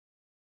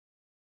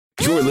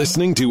You're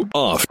listening to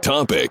Off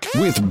Topic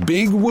with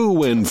Big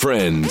Woo and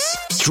Friends.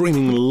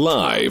 Streaming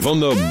live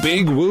on the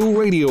Big Woo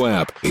Radio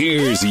app.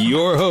 Here's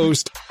your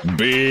host,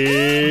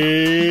 Big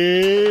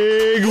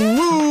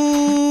Woo.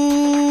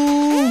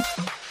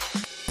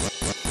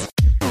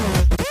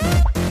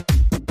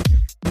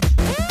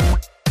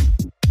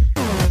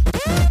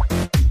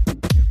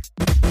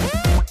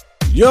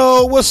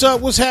 Yo, what's up?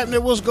 What's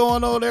happening? What's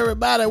going on,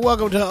 everybody?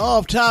 Welcome to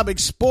Off Topic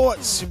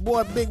Sports. Your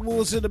boy Big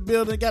Woo's in the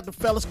building. Got the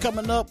fellas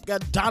coming up.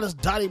 Got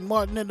Donnie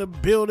Martin in the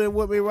building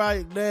with me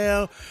right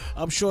now.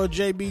 I'm sure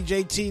JB,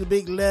 JT,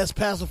 Big Les,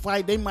 Pastor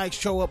Fight, they might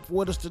show up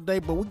with us today,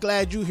 but we're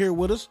glad you're here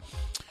with us.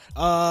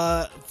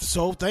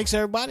 So thanks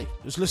everybody.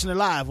 Just listening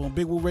live on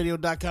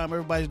BigWooRadio.com.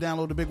 Everybody's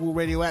download the Big Woo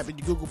Radio app in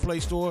your Google Play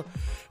Store.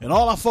 And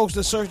all our folks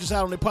that search us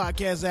out on the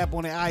podcast app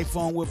on the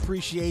iPhone, we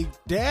appreciate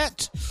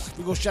that.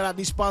 We're going to shout out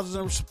these sponsors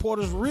and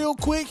supporters real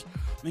quick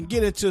and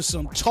get into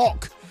some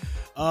talk.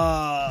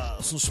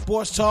 Some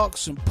sports talk,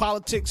 some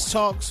politics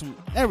talk, some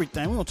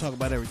everything. We're going to talk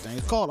about everything.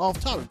 It's called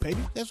Off Topic, baby.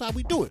 That's how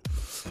we do it.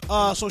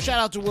 So shout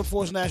out to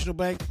Woodforest National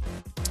Bank.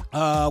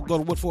 Go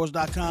to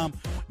woodforest.com.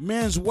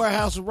 Men's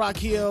Warehouse in Rock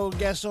Hill,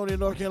 Gastonia,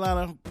 North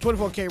Carolina.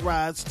 24K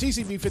rides.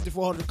 TCB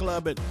 5400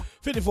 Club at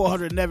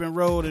 5400 Nevin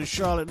Road in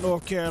Charlotte,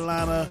 North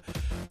Carolina.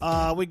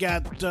 We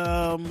got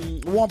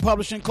Warren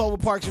Publishing, Clover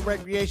Parks and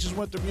Recreations,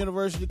 Winthrop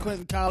University,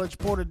 Clinton College,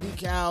 Porter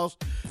Decals,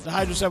 the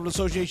Hydrocephalus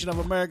Association of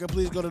America.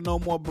 Please go to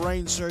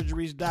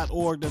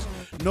nomorebrainsurgeries.org. That's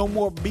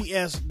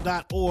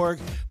nomorebs.org.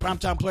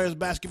 Primetime Players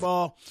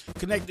Basketball,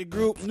 Connected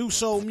Group, New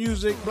Soul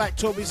Music, Black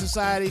Toby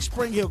Society,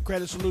 Spring Hill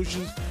Credit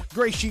Solutions,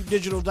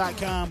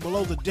 GraySheepDigital.com,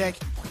 Below the Deck,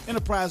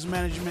 Enterprise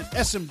Management,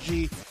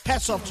 SMG,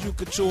 Hats Off to You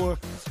Couture,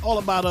 All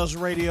About Us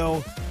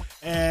Radio,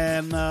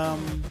 and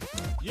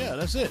yeah,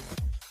 that's it.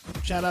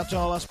 Shout out to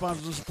all our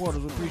sponsors and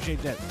supporters. We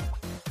appreciate that.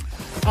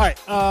 All right,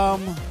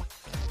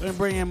 let me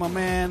bring in my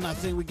man. I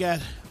think we got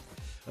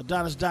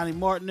Adonis Donnie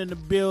Martin in the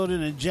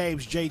building and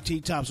James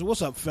JT Thompson.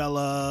 What's up,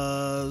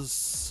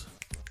 fellas?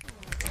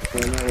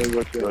 Hey,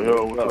 what's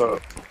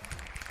up?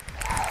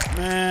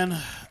 Man,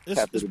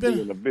 it's been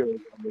in the building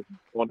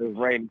on this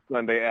rainy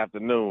Sunday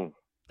afternoon.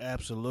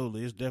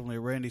 Absolutely, it's definitely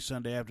a rainy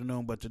Sunday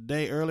afternoon. But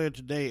earlier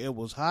today, it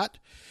was hot.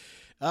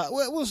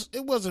 Well,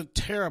 it wasn't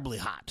terribly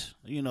hot.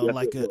 You know, Yes,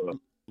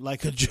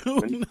 like a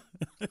June,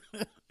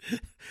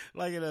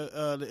 like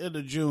the end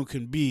of June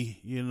can be.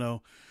 You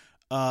know,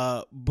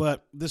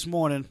 but this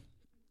morning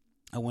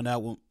I went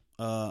out with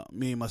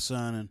me and my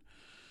son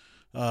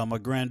and my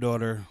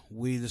granddaughter.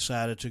 We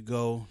decided to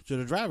go to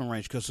the driving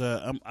range because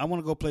I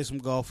want to go play some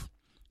golf.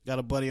 Got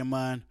a buddy of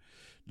mine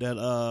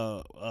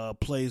that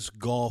plays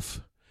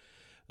golf,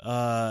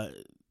 and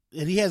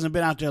he hasn't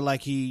been out there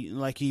like he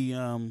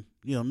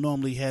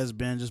normally has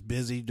been, just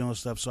busy doing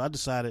stuff. So I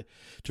decided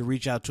to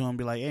reach out to him and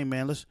be like, hey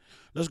man, let's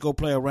go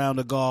play a round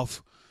of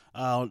golf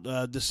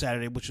this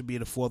Saturday, which would be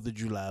the 4th of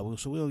July.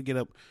 So we'll get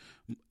up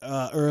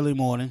early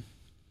morning.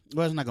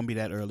 Well, it's not gonna be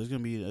that early. It's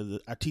gonna be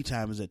our tee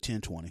time is at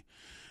 10:20.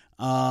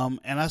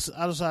 And I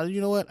decided, you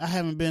know what? I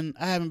haven't been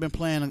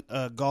playing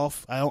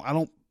golf. I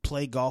don't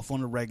play golf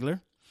on the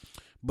regular,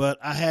 but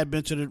I had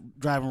been to the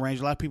driving range.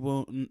 A lot of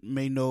people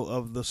may know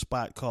of the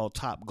spot called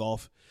Top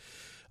Golf.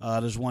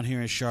 There's one here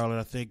in Charlotte.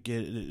 I think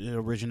it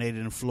originated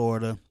in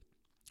Florida,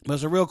 but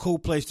it's a real cool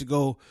place to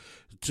go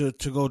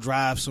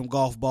drive some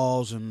golf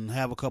balls and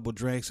have a couple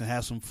drinks and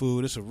have some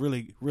food. It's a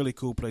really, really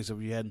cool place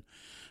if you hadn't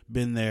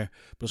been there.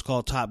 But it's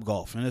called Top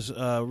Golf, and it's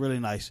really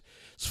nice.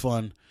 It's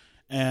fun,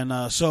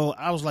 and so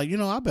I was like, you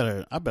know, I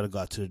better go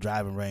out to the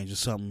driving range or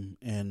something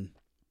and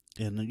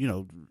you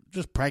know,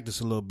 just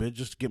practice a little bit,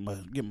 just get my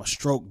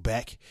stroke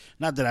back.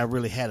 Not that I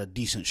really had a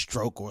decent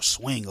stroke or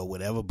swing or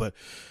whatever, but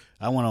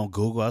I went on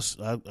Google. I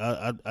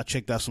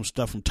checked out some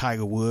stuff from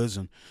Tiger Woods,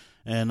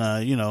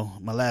 and you know,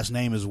 my last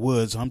name is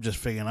Woods. I'm just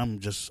figuring I'm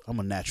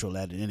a natural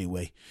at it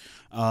anyway.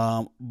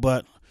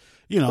 But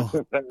you know,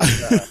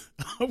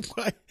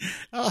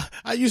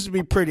 I used to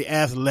be pretty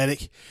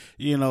athletic,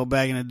 you know,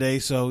 back in the day.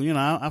 So you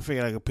know, I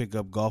figured I could pick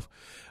up golf.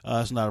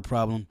 It's not a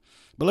problem.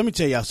 But let me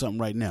tell y'all something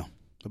right now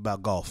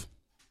about golf.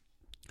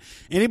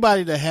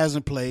 Anybody that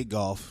hasn't played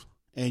golf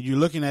and you're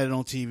looking at it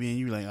on TV and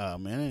you're like, oh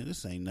man,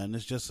 this ain't nothing.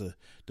 It's just the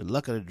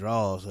luck of the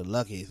draw. It's a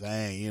lucky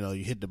thing. You know,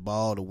 you hit the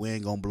ball, the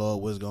wind gonna blow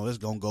it where it's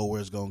gonna go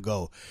where it's gonna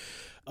go.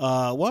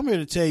 Well, I'm here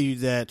to tell you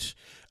that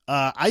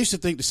I used to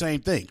think the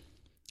same thing.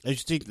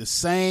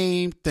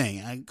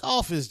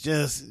 Golf is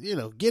just, you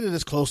know, get it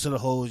as close to the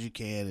hole as you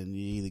can, and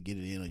you either get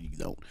it in or you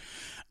don't.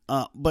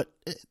 But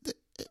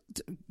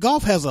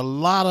golf has a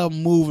lot of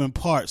moving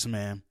parts,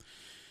 man.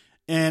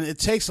 And it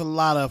takes a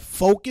lot of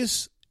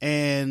focus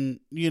and,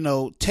 you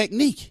know,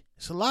 technique.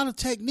 It's a lot of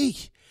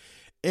technique.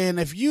 And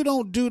if you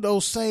don't do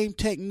those same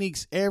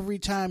techniques every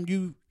time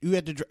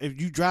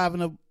if you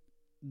driving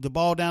the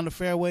ball down the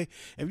fairway,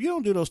 if you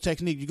don't do those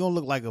techniques, you're going to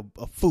look like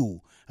a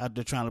fool out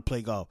there trying to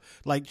play golf.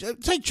 Like,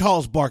 take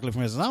Charles Barkley,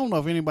 for instance. I don't know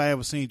if anybody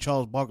ever seen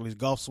Charles Barkley's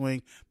golf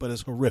swing, but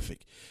it's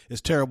horrific.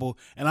 It's terrible.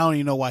 And I don't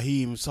even know why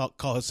he even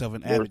called himself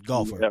an avid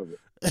golfer.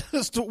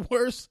 It's the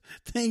worst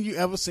thing you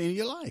ever seen in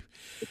your life.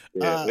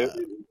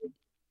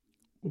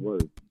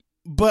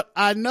 But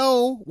I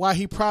know why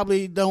he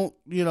probably don't,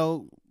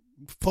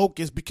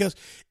 focus, because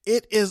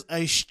it is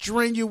a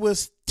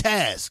strenuous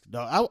task.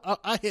 No,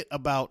 I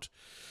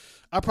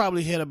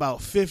probably hit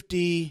about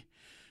 50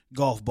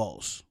 golf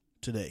balls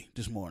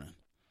this morning.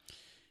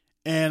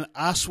 And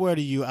I swear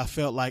to you, I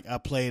felt like I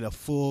played a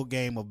full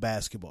game of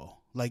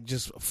basketball, like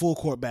just full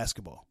court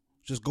basketball,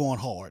 just going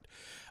hard.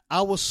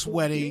 I was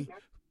sweating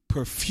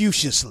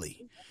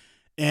profusely,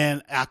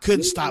 and I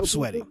couldn't stop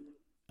sweating.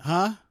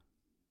 Huh?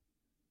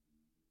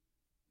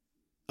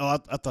 Oh,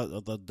 I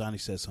thought Donnie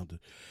said something.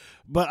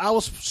 But I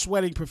was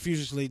sweating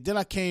profusely. Then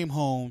I came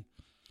home,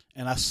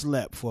 and I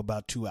slept for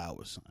about 2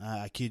 hours.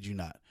 I kid you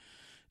not.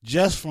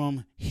 Just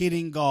from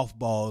hitting golf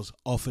balls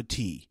off a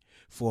tee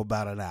for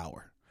about an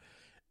hour.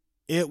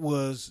 It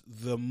was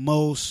the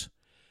most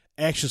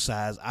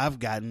exercise I've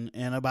gotten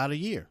in about a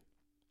year.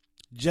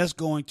 Just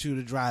going to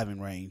the driving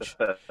range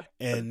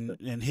and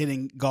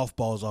hitting golf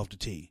balls off the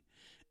tee.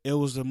 It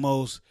was the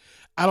most.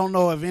 I don't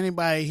know if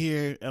anybody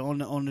here on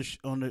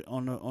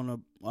the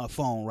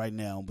phone right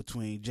now,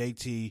 between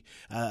JT,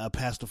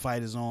 Pastor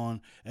Fight is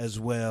on as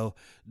well,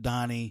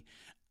 Donnie.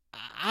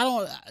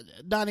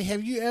 Donnie,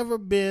 have you ever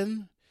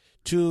been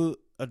to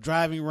a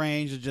driving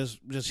range and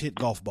just hit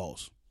golf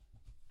balls?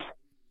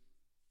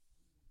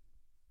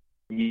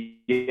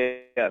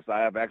 Yes,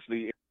 I have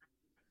actually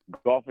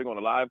golfing on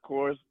a live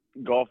course,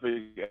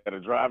 golfing at a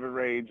driving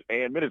range,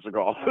 and miniature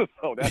golf.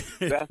 So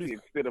that's the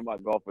extent of my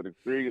golfing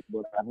experience.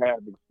 But I have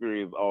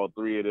experienced all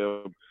three of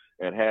them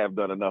and have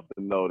done enough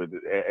to know that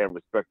and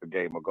respect the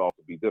game of golf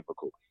to be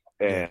difficult.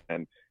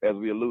 And as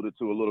we alluded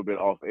to a little bit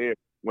off air,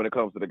 when it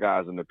comes to the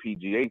guys in the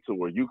PGA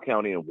Tour, you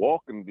count in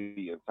walking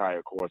the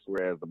entire course,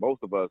 whereas the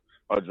most of us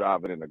are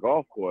driving in the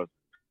golf course.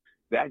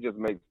 That just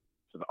makes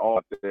it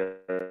all there,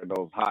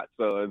 those hot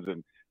suns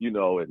and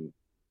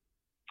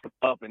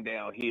up and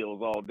down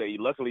hills all day.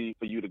 Luckily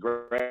for you, the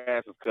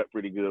grass is cut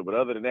pretty good. But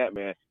other than that,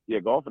 man,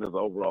 golfing is an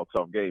overall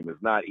tough game.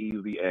 It's not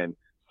easy, and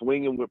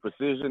swinging with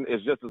precision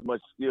is just as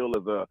much skill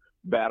as a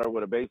batter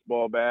with a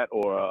baseball bat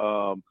or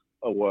a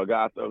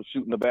guy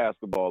shooting a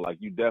basketball. Like,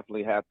 you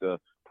definitely have to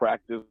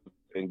practice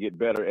and get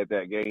better at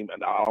that game.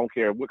 And I don't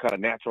care what kind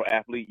of natural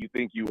athlete you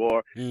think you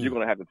are, you're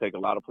going to have to take a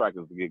lot of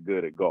practice to get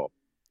good at golf.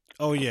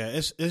 Oh yeah,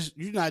 it's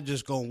you're not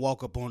just gonna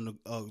walk up on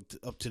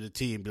up to the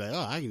tee and be like,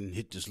 oh, I can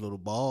hit this little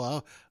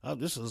ball. I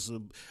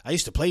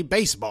used to play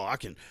baseball. I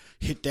can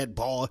hit that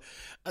ball.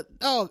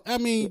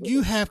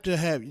 You have to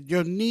have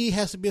your knee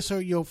has to be so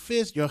your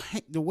fist,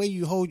 the way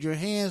you hold your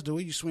hands, the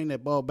way you swing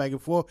that ball back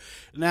and forth.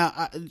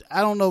 Now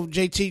I don't know,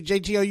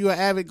 JT, are you an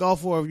avid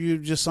golfer, or have you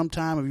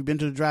been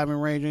to the driving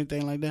range or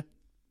anything like that?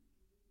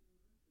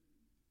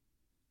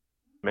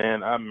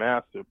 Man, I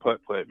mastered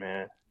putt,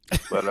 man.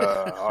 But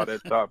all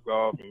that Top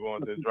Golf and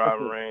going to the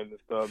driving range and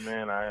stuff,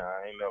 man,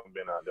 I ain't never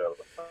been out there like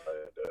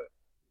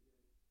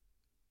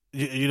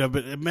that.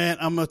 But man,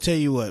 I'm gonna tell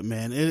you what,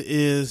 man.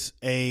 It's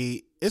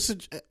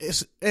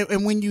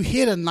and when you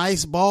hit a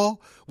nice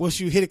ball, once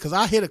you hit it, because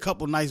I hit a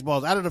couple nice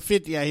balls out of the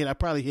 50 I hit, I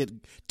probably hit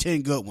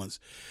 10 good ones.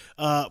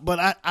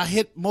 But I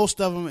hit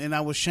most of them, and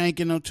I was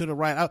shanking them to the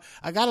right.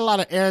 I got a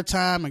lot of air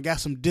time and got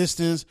some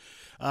distance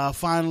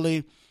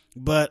finally.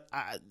 But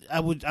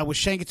I was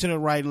shanking to the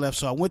right and left,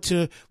 so I went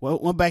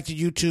back to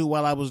YouTube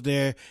while I was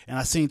there, and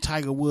I seen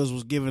Tiger Woods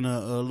was giving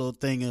a little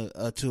thing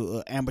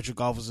to amateur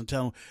golfers and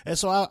telling them, and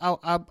so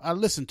I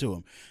listened to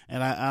him,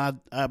 and I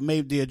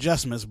made the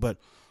adjustments. But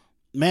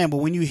man,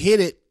 when you hit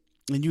it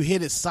and you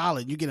hit it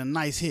solid, you get a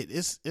nice hit.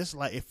 It's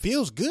like, it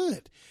feels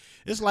good.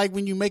 It's like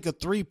when you make a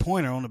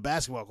 3-pointer on the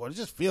basketball court. It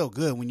just feels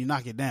good when you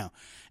knock it down.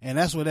 And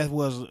that's what that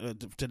was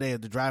today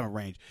at the driving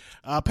range.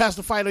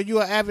 Pastor Fight, are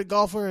you an avid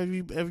golfer? Have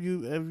you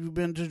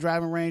been to the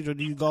driving range, or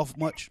do you golf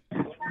much?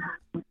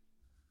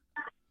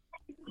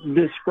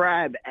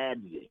 Describe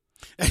avid.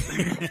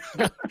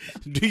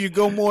 Do you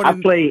go more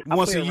than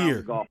once a year?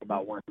 I play golf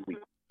about once a week.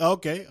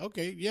 Okay.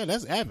 Yeah,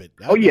 that's avid.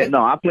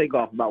 I play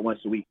golf about once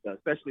a week,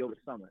 especially over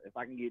the summer. If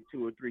I can get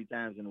 2 or 3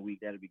 times in a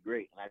week, that'd be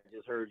great. And I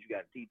just heard you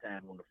got tea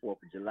time on the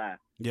 4th of July.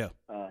 Yeah.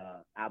 I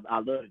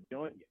love to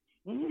join you.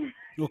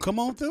 Well, come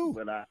on through.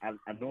 But I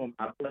know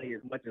I play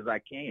as much as I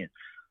can.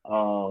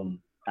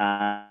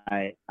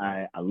 I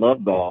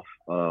love golf.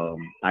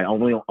 I've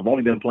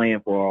only been playing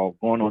for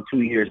going on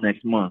 2 years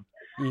next month.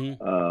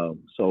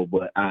 Mm-hmm.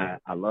 But I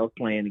love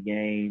playing the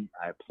game.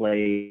 I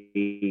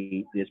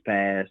played this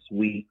past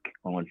week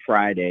on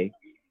Friday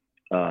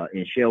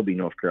in Shelby,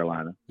 North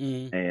Carolina,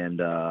 and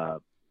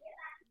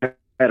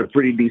had a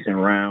pretty decent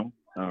round.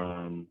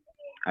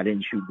 I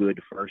didn't shoot good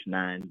the first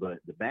 9, but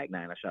the back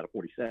 9 I shot a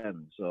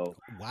 47. So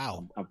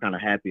wow, I'm kind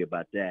of happy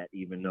about that,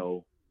 even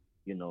though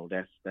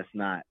that's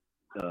not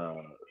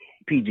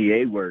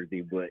PGA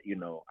worthy. But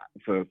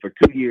for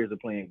 2 years of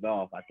playing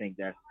golf, I think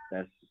that's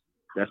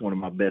one of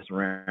my best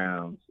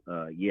rounds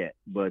yet.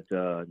 But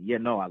I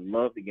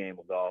love the game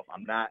of golf.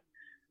 I'm not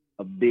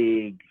a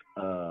big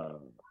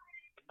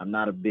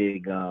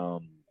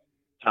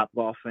Top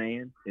Golf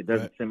fan. It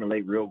doesn't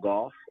simulate real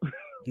golf.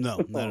 No,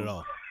 not at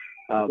all.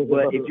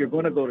 But if you're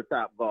going to go to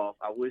Top Golf,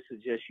 I would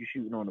suggest you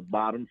shooting on the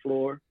bottom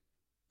floor,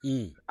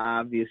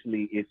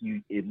 obviously, if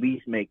you at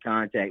least make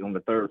contact on the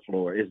third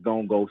floor, it's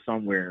going to go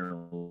somewhere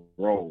and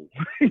roll.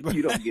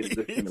 You don't get a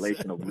good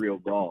simulation of real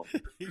golf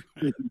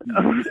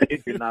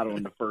if you're not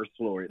on the first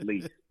floor at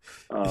least.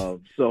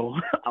 So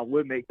I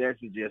would make that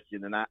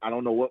suggestion, and I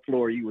don't know what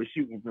floor you were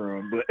shooting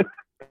from, but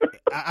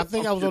I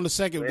think I was on the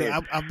second.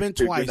 I've been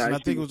twice, and I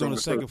think it was on the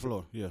second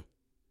floor. Yeah.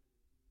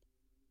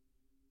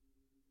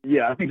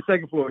 Yeah, I think the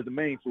second floor is the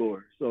main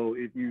floor. So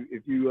if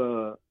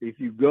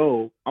you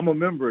go, I'm a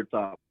member of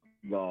Top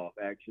Golf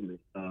actually.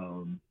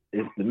 The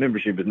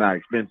membership is not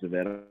expensive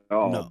at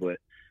all. No. But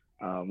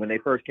when they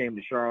first came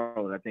to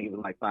Charlotte, I think it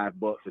was like $5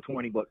 or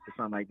 $20 or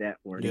something like that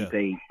for it. Yeah. They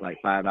paid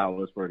like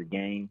 $5 for the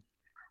game.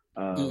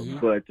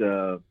 But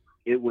I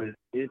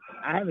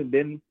haven't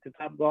been to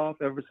Top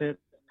Golf ever since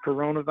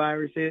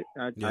coronavirus hit.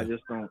 I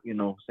just don't,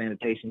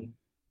 sanitation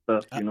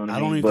stuff. You know what I mean? I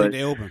don't even think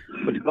they open.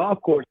 But the golf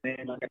course,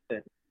 man, like I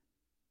said.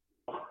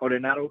 Oh, they're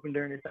not open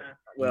during this time?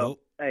 Well,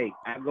 nope. Hey,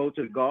 I go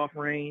to the golf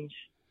range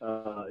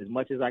as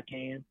much as I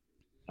can.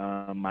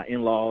 My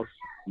in-laws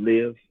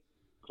live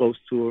close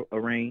to a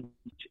range,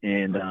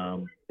 and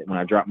when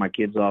I drop my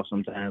kids off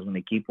sometimes when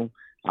they keep them,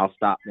 I'll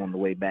stop on the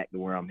way back to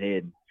where I'm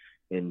heading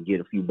and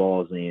get a few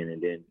balls in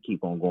and then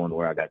keep on going to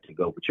where I got to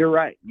go. But you're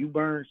right. You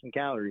burn some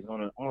calories.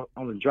 On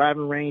a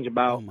driving range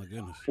about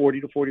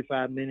 40 to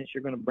 45 minutes,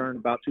 you're going to burn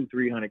about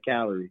 200-300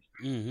 calories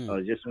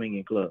just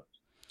swinging clubs.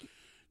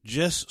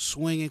 Just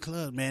swinging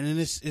clubs, man. And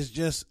it's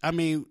just, I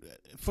mean,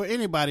 for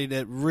anybody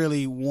that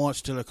really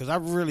wants to, because I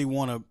really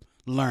want to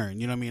learn,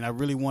 you know what I mean? I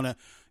really want to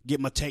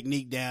get my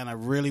technique down. I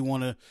really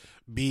want to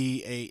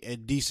be a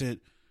decent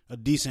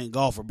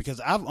golfer, because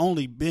I've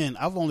only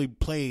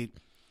played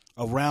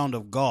a round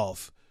of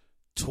golf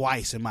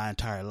twice in my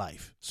entire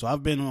life. So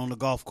I've been on the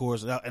golf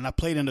course, and I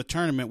played in a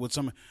tournament with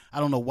some,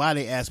 I don't know why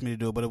they asked me to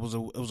do it, but it was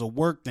a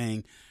work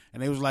thing.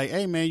 And they was like,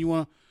 hey man, you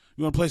want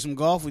to play some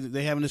golf?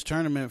 They having this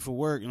tournament for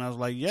work, and I was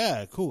like,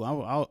 yeah, cool,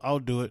 I'll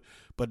do it.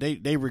 But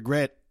they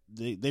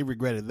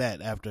regretted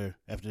that after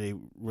they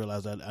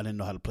realized I didn't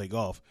know how to play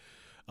golf.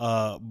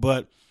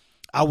 But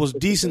I was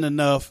decent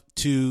enough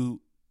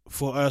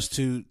for us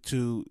to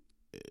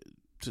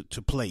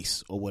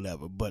place or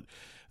whatever, but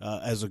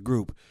as a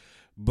group.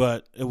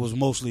 But it was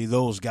mostly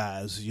those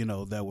guys,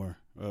 that were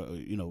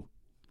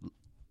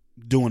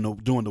doing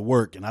the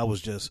work, and I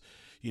was just,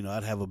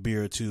 I'd have a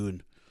beer or two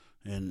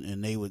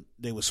and they would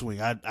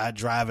swing. I'd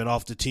drive it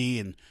off the tee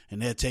and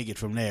they'll take it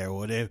from there,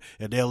 or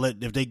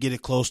if they get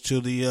it close to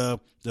the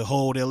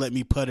hole, they'll let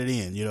me putt it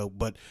in,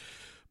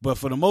 But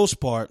for the most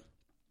part,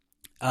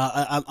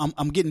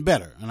 I'm getting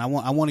better, and I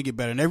want to get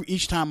better. And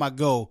each time I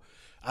go,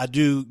 I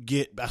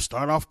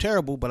start off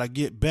terrible, but I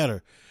get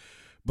better.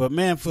 But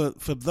man,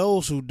 for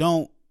those who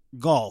don't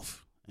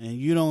golf and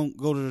you don't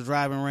go to the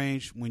driving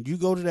range, when you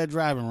go to that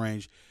driving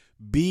range,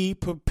 be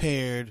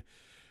prepared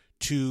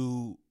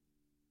to,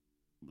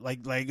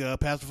 like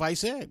Pastor Fight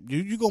said,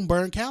 you're going to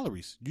burn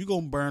calories. You're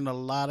going to burn a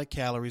lot of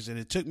calories. And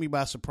it took me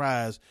by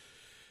surprise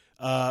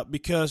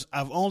because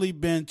I've only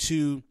been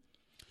to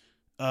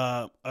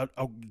a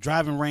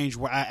driving range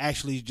where I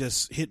actually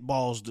just hit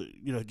balls,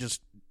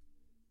 just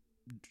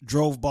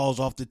drove balls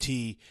off the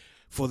tee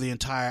for the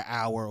entire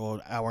hour or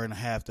hour and a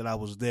half that I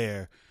was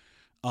there.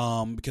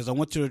 Because I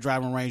went to the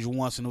driving range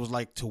once, and it was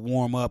like to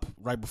warm up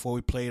right before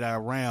we played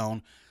our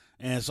round.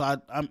 And so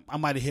I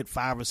might have hit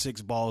 5 or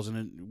 6 balls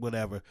and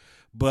whatever.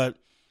 But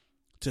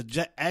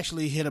to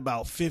actually hit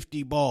about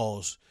 50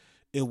 balls,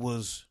 it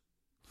was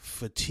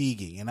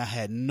fatiguing. And I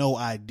had no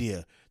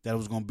idea that it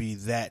was going to be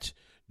that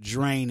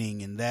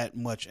draining and that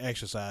much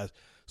exercise.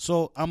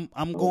 So I'm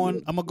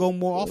going to go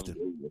more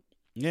often.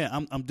 Yeah,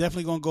 I'm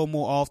definitely going to go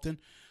more often.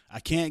 I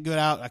can't go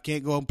out. I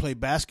can't go and play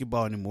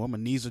basketball anymore. My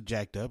knees are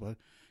jacked up. I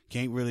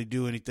can't really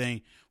do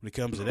anything when it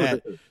comes to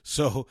that.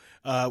 So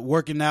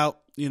working out,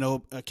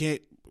 I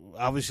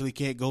obviously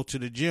can't go to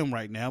the gym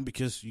right now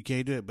because you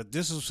can't do it. But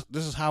this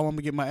is how I'm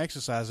gonna get my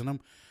exercise, and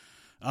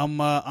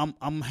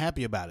I'm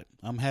happy about it.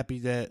 I'm happy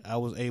that I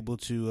was able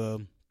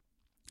to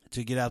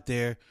get out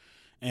there,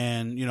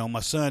 and my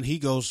son he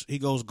goes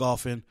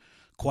golfing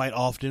quite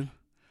often.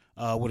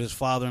 With his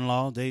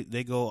father-in-law,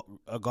 they go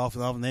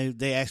golfing off, and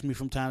they ask me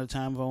from time to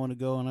time if I want to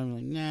go, and I'm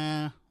like,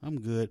 nah, I'm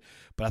good.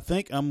 But I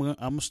think I'm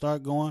gonna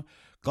start going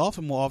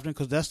golfing more often,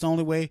 because that's the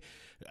only way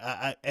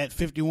at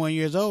 51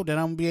 years old that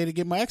I'm gonna be able to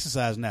get my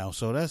exercise now.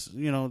 So that's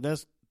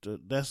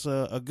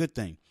a good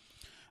thing.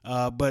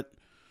 But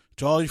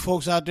to all you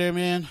folks out there,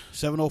 man,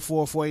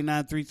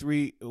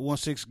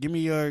 704-489-3316, give me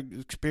your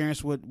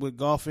experience with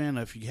golfing,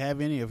 if you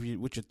have any,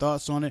 what your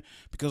thoughts on it,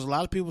 because a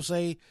lot of people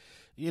say,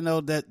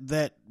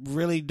 that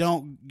really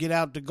don't get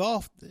out to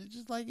golf. It's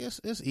just like,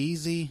 it's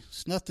easy.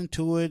 It's nothing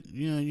to it.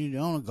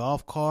 You're on a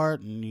golf cart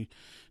and you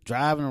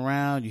driving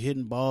around, you're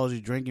hitting balls,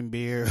 you're drinking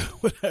beer,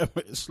 whatever.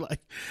 It's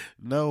like,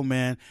 no,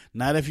 man,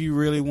 not if you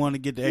really want to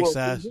get the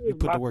exercise. You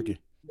put the work in.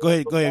 Go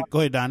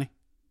ahead, Donnie.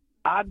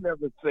 I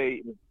never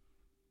say,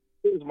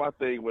 here's my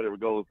thing when it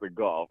goes to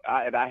golf.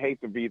 I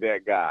hate to be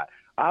that guy.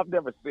 I've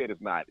never said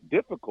it's not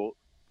difficult.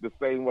 the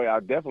same way I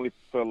definitely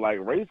feel like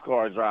race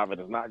car driving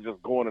is not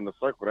just going in a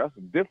circle. That's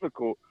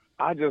difficult.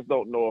 I just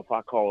don't know if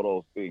I call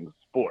those things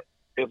sport.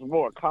 It's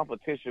more a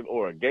competition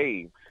or a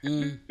game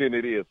than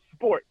it is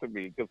sport to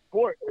me, because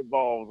sport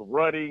involves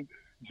running,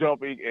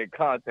 jumping, and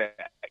contact.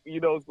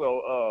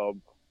 So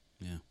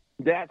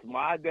that's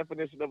my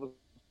definition of a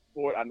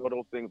sport. I know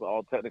those things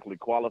all technically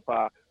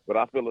qualify, but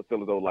I feel as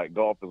though like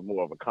golf is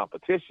more of a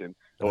competition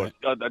or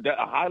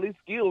a highly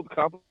skilled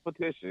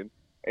competition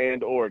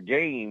and or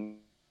game,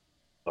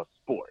 a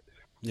sport.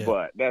 Yeah.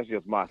 But that's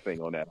just my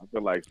thing on that. I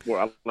feel like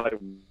sport. I like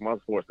my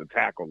sports to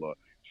tackle or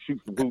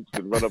shoot some hoops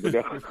and run up and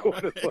down the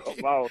court.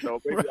 I don't know.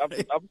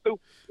 Maybe I'm stupid.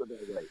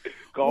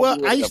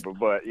 Well, I used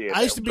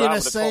to be in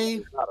the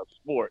same. It's not a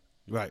sport,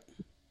 right?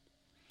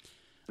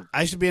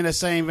 I used to be in the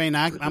same vein.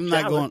 I'm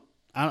not going.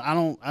 I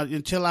don't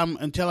until I'm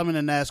in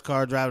the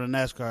NASCAR, driving a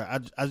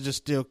NASCAR. I just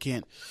still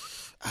can't.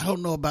 I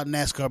don't know about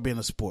NASCAR being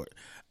a sport.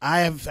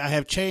 I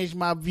have changed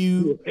my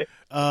view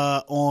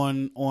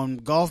on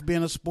golf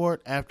being a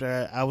sport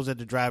after I was at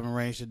the driving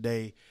range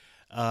today.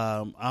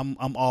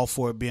 I'm all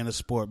for it being a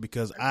sport,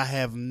 because I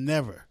have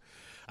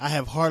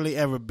hardly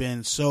ever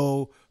been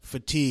so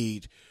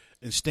fatigued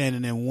and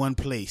standing in one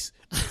place,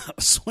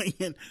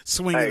 swinging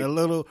a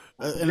little.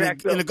 And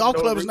the golf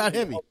club is not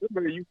heavy.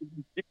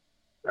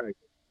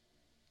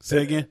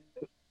 Say again.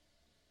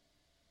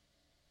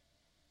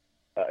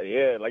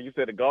 Yeah, like you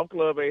said, the golf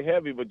club ain't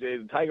heavy, but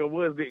Tiger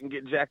Woods didn't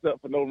get jacked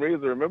up for no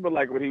reason. Remember,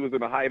 like when he was in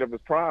the height of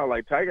his prime,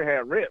 like Tiger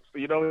had rips.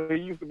 He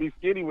used to be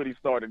skinny when he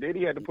started. Then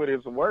he had to put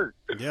in some work.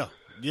 Yeah,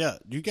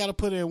 you got to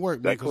put in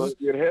work. That club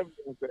get heavy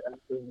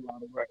after a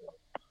lot of work.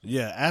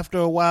 Yeah, after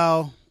a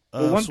while,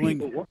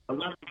 swing.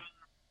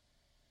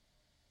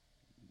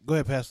 Go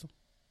ahead, Pastor.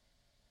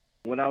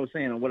 What I was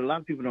saying, what a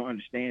lot of people don't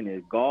understand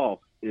is golf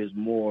is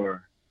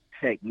more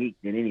technique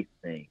than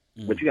anything.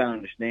 What you got to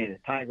understand is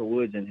Tiger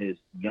Woods in his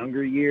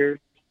younger years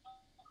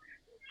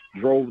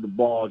drove the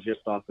ball just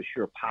off of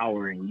sheer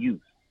power and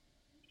youth.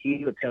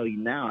 He will tell you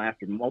now,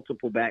 after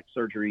multiple back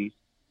surgeries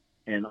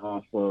and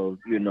off of,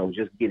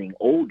 just getting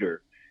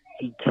older,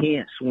 he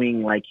can't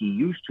swing like he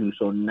used to.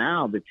 So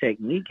now the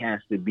technique has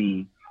to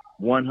be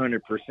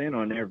 100%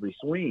 on every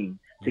swing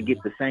to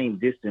get the same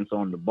distance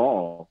on the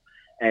ball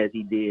as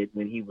he did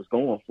when he was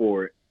going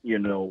for it,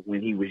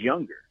 when he was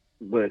younger,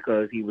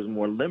 because he was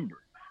more limber.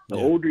 The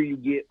older you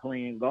get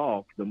playing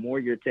golf, the more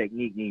your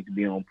technique needs to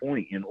be on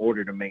point in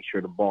order to make sure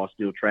the ball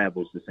still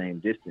travels the same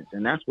distance.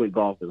 And that's what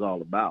golf is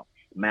all about,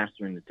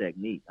 mastering the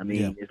technique. I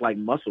mean, it's like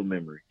muscle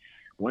memory.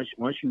 Once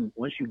you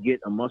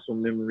get a muscle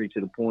memory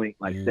to the point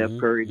like Steph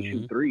Curry to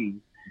shoot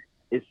threes,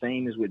 it's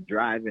same as with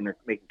driving or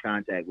making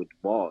contact with the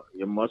ball.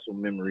 Your muscle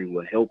memory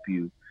will help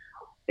you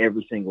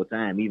every single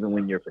time. Even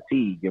when you're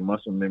fatigued, your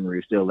muscle memory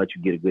will still let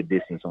you get a good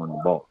distance on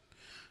the ball.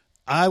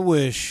 I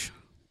wish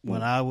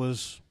when I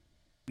was,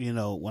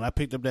 when I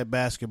picked up that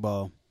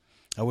basketball,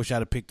 I wish I'd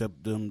have picked up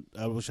them.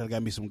 I wish I'd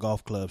got me some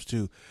golf clubs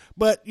too.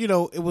 But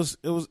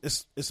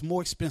it's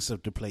more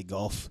expensive to play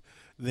golf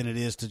than it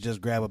is to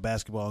just grab a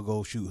basketball and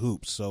go shoot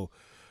hoops. So,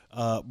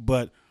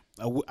 but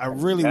I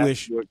really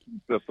wish. What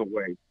keeps us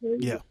away?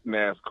 Yeah,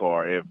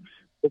 NASCAR.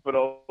 If for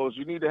those,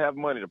 you need to have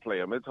money to play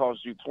them. It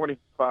costs you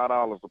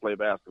 $25 to play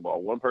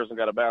basketball. One person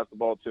got a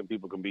basketball, 10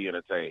 people can be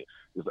entertained.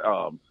 Just,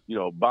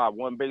 buy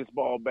one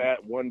baseball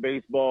bat, one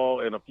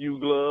baseball, and a few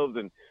gloves,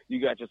 and you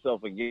got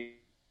yourself a game.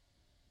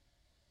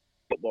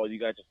 Football, you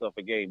got yourself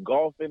a game.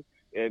 Golfing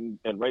and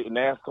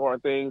NASCAR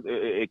and things,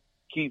 it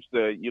keeps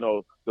the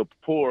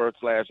poor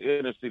 /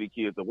 inner city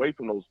kids away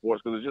from those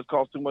sports because it just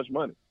costs too much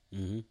money.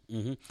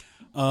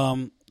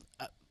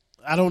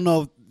 I don't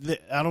know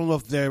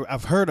if there.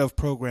 I've heard of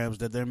programs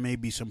that there may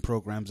be some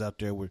programs out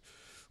there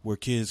where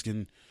kids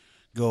can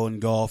go and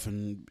golf,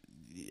 and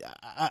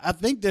I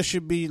think there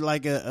should be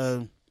like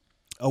a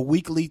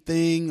weekly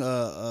thing,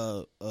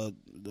 2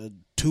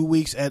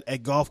 weeks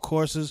at golf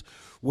courses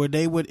where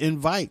they would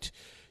invite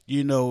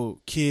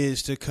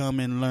kids to come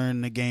and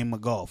learn the game of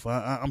golf.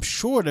 I'm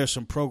sure there's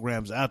some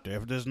programs out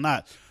there. If there's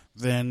not,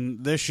 then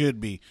there should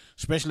be,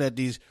 especially at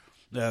these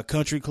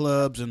country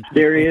clubs and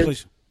there is.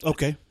 Places.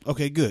 Okay,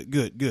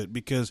 good.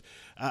 Because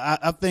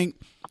I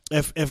think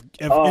if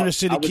inner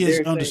city kids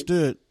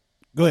understood,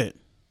 go ahead,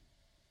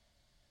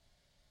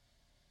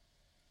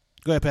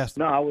 Pastor.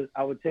 No,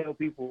 I would tell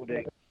people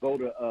to go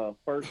to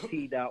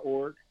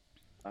firsttee.org.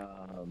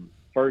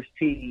 First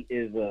Tee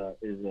is a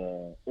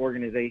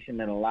organization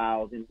that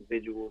allows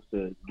individuals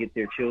to get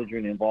their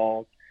children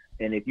involved.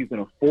 And if you can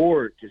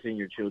afford to send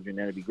your children,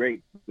 that'd be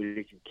great. But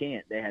if you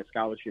can't, they have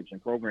scholarships and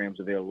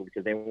programs available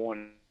because they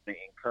want to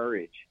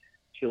encourage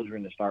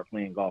children to start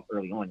playing golf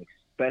early on,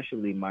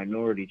 especially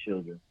minority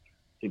children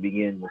to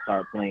begin to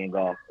start playing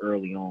golf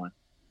early on.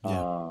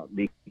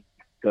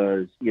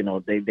 Because,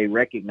 they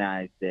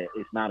recognize that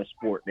it's not a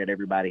sport that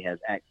everybody has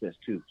access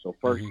to. So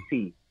First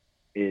Tee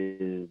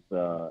is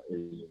a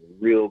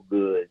real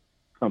good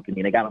company.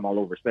 And they got them all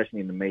over, especially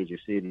in the major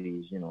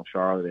cities,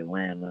 Charlotte,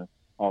 Atlanta,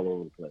 all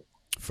over the place.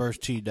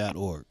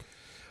 Firsttee.org.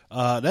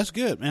 That's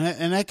good.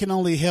 And that can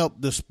only help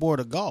the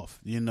sport of golf,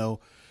 and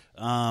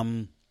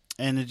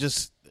it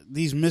just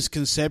these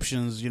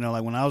misconceptions,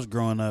 like when I was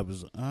growing up,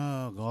 is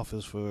golf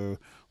is for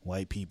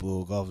white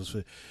people. Golf is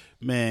for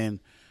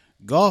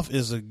golf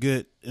is a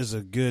good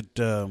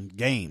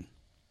game.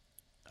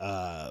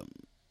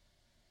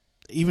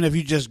 Even if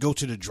you just go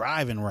to the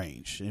driving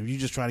range and if you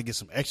just try to get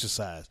some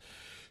exercise,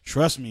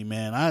 trust me,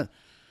 man,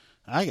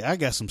 I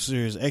got some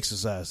serious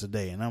exercise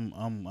today, and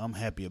I'm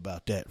happy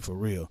about that for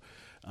real.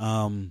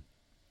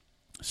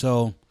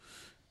 So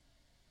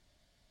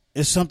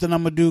it's something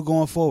I'm gonna do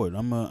going forward.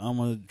 I'm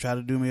gonna try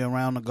to do me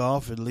around the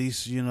golf at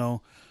least,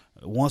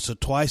 once or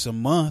twice a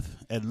month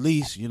at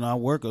least. I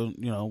work,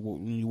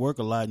 when you work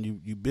a lot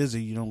and you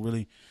busy, you don't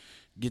really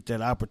get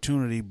that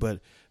opportunity.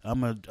 But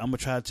I'm gonna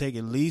try to take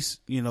at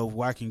least,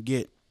 where I can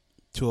get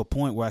to a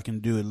point where I can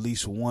do at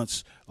least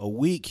once a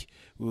week.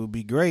 It would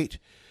be great.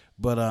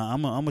 But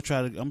I'm gonna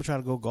try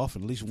to go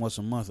golfing at least once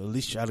a month. At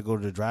least try to go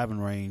to the driving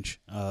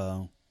range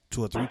 2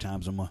 or 3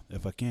 times a month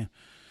if I can.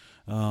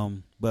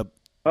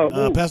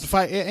 Pastor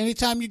Fight,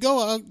 anytime you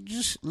go,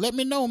 just let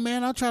me know,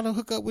 man. I'll try to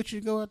hook up with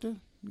you to go out there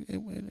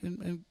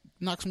and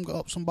knock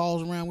some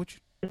balls around with you.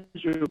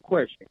 That's your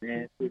question,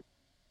 man.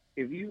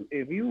 If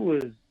you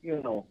was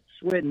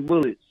sweating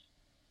bullets,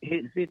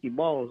 hitting 50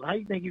 balls, how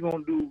you think you're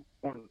gonna do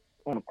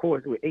on a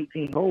course with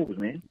 18 holes,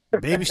 man?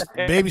 Baby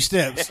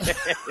steps.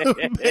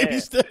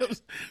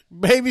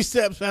 Baby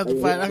steps. Pastor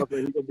Fight.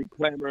 He's gonna be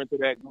clambering to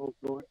that golf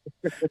course.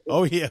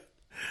 Oh yeah.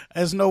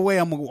 There's no way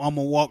I'm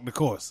gonna walk the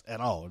course at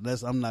all.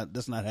 That's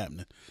not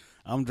happening.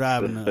 I'm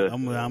driving.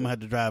 I'm gonna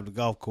have to drive the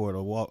golf court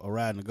or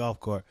ride in the golf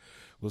cart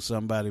with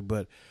somebody.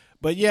 But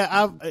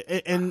yeah,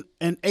 and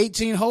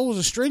 18 holes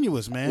is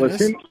strenuous, man.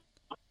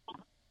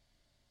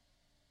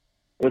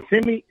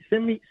 Send me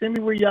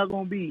where y'all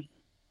gonna be.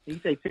 You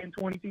say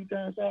 10-22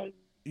 times out?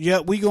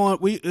 Yeah,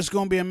 it's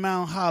gonna be in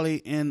Mount Holly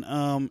in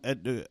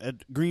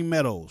at Green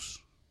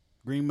Meadows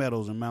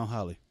in Mount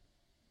Holly.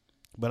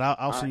 But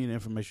I'll send you the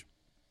information.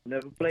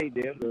 Never played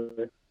there,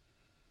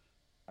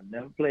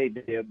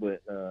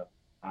 but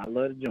I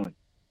love to join.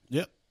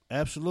 Yep,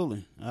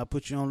 absolutely. I'll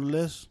put you on the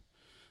list.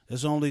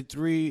 There's only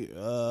 3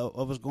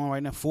 of us going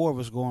right now. 4 of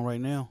us going right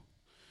now.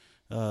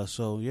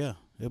 So yeah,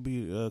 it'll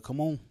be come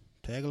on,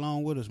 tag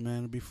along with us, man.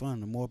 It'll be fun.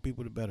 The more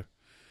people, the better.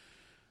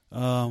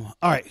 All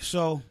right,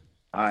 so.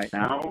 All right,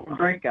 now I don't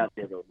drink out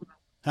there though.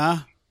 Huh?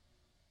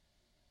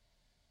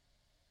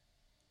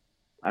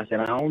 I said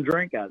I don't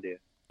drink out there.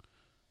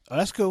 Oh,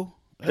 that's cool.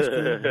 That's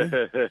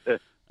cool.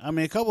 I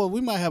mean,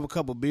 we might have a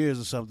couple beers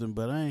or something,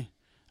 but I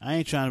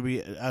ain't trying to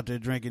be out there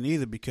drinking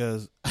either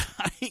because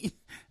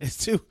it's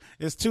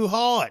too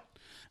hard.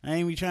 I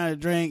ain't be trying to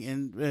drink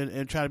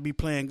and try to be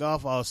playing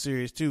golf all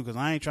serious too, because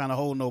I ain't trying to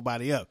hold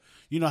nobody up.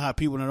 You know how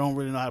people that don't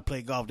really know how to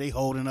play golf, they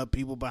holding up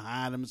people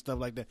behind them and stuff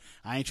like that.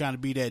 I ain't trying to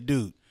be that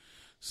dude.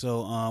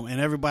 So and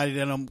everybody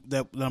that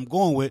I'm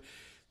going with,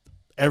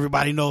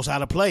 everybody knows how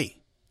to play.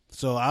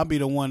 So I'll be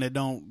the one that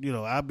don't,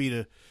 I'll be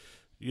the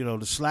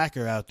the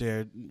slacker out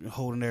there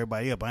holding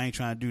everybody up. I ain't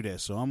trying to do that.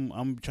 So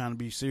I'm trying to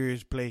be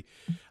serious, play.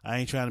 I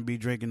ain't trying to be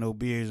drinking no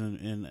beers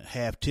and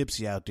half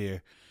tipsy out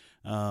there,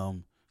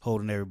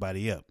 holding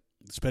everybody up.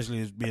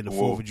 Especially as being the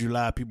 4th of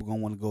July, people gonna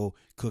want to go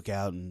cook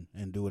out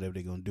and do whatever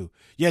they're gonna do.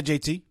 Yeah,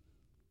 JT.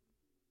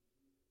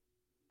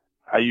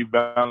 How you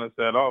balance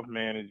that off,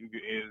 man? Is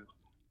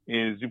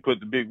you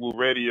put the Big Woo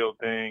Radio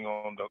thing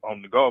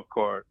on the golf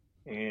cart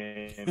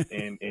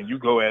and you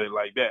go at it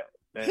like that.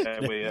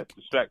 That way that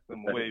distracts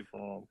them away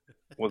from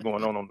what's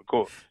going on the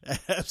court.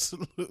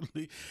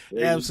 Absolutely.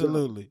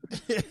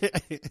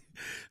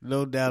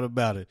 No doubt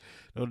about it.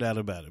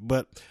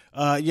 But,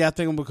 yeah, I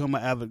think I'm going to become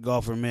an avid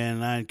golfer, man,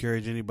 and I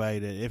encourage anybody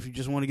that if you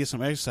just want to get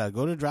some exercise,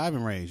 go to the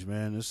driving range,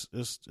 man.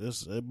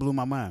 It blew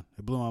my mind.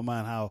 It blew my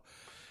mind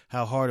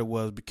how hard it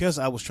was because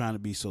I was trying to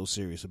be so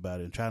serious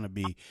about it and trying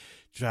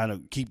to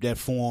keep that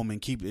form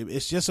and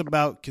it's just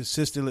about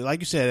consistently,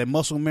 like you said, that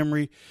muscle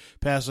memory,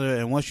 Pastor.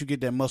 And once you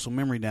get that muscle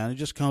memory down, it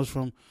just comes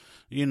from,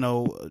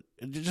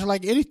 just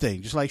like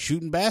anything, just like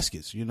shooting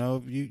baskets.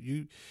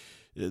 The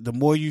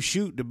more you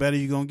shoot, the better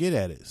you're gonna get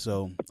at it.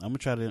 So I'm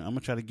gonna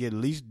try to get at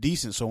least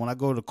decent. So when I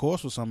go to the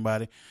course with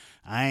somebody,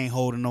 I ain't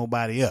holding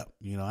nobody up.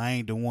 I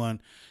ain't the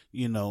one,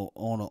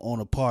 on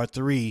a par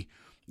 3.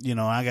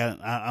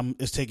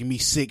 It's taking me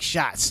 6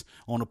 shots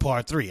on a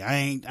par 3. I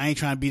ain't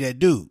trying to be that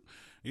dude.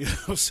 You know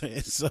what I'm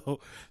saying? So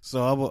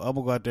I'm gonna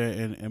go out there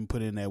and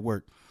put in that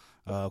work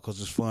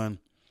because it's fun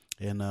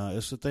and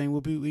it's the thing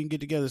we can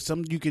get together.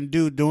 Something you can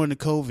do during the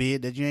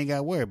COVID that you ain't got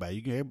to worry about.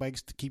 Everybody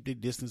gets to keep their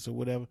distance or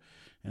whatever,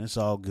 and it's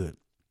all good.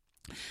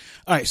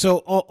 All right. So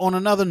on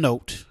another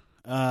note,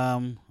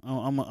 I'm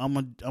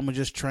gonna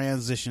just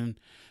transition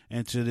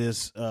into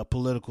this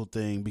political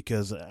thing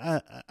because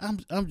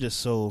I'm just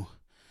so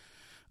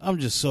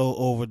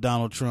over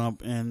Donald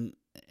Trump and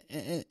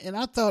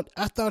I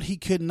thought he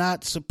could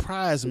not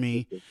surprise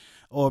me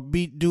or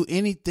do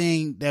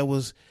anything that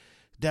was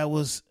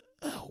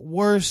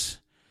worse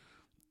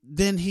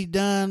than he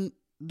done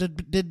the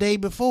day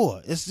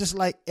before. It's just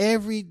like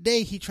every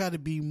day he tried to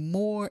be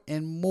more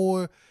and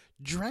more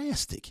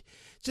drastic,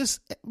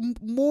 just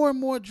more and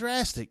more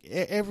drastic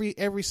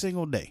every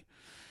single day.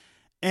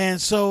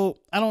 And so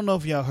I don't know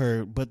if y'all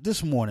heard, but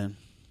this morning,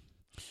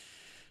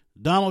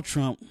 Donald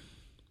Trump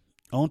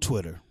on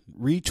Twitter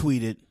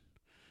retweeted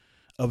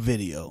a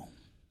video.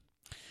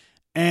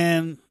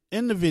 And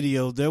in the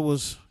video, there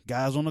was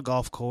guys on the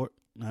golf court.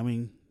 I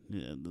mean,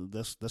 yeah,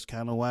 that's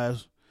kind of why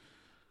it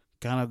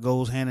kind of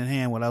goes hand in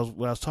hand. What I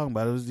was talking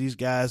about, it was these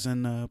guys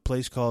in a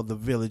place called The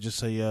Village.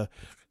 It's a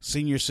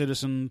senior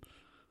citizen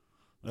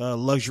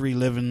luxury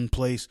living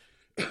place.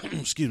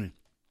 Excuse me,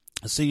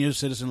 a senior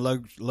citizen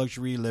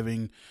luxury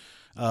living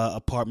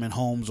apartment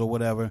homes or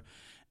whatever,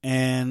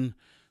 and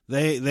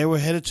they were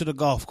headed to the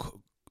golf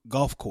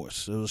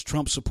course. It was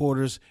Trump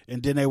supporters,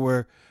 and then they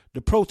were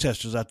the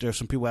protesters out there.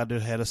 Some people out there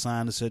had a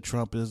sign that said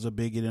Trump is a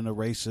bigot and a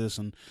racist,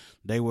 and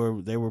they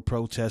were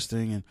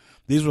protesting. And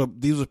these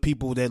were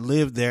people that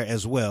lived there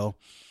as well.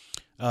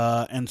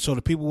 And so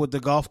the people with the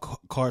golf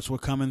carts were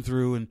coming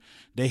through, and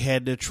they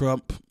had their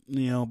Trump,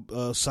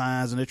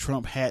 signs and their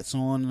Trump hats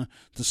on,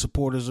 the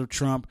supporters of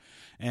Trump.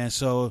 And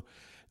so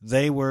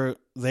they were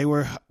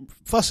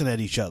fussing at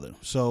each other.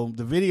 So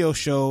the video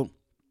showed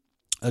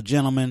a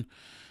gentleman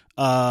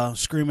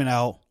screaming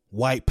out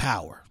 "white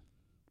power."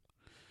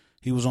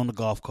 He was on the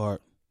golf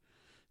cart.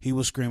 He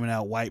was screaming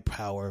out "white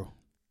power"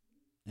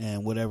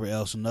 and whatever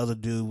else. Another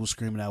dude was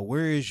screaming out,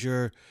 "Where is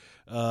your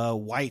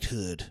white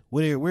hood?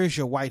 Where's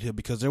your white hood?"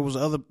 Because there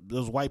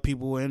was white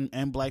people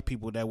and black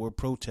people that were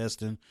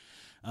protesting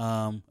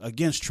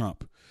against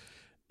Trump.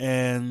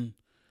 And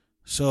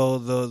so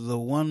the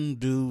one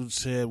dude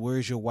said,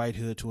 "Where's your white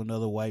hood?" to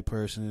another white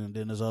person. And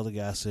then this other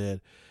guy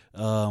said,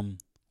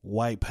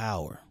 "White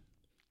power."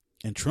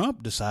 And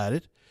Trump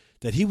decided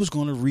that he was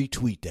going to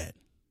retweet that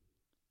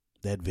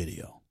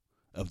video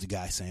of the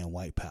guy saying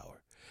 "white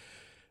power."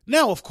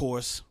 Now, of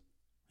course,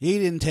 he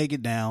didn't take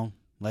it down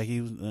like he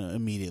was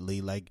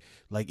immediately, like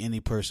any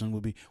person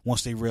would be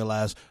once they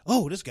realize,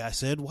 oh, this guy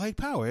said "white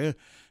power."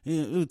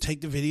 It'll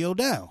take the video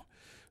down.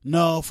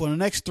 No, for the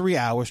next 3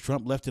 hours,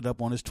 Trump left it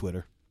up on his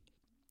Twitter.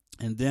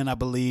 And then I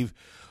believe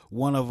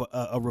one of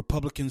a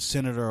Republican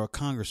senator or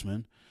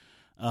congressman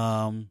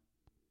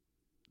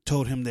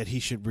told him that he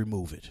should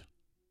remove it.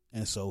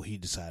 And so he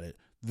decided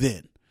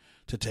then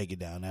to take it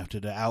down.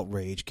 After the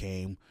outrage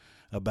came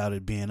about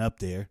it being up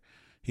there,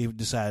 he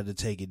decided to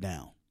take it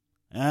down.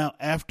 Now,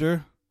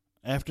 after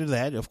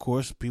that, of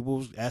course, people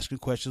was asking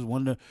questions,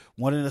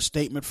 wanted a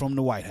statement from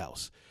the White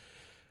House.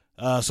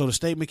 So the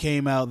statement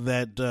came out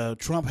that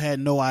Trump had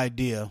no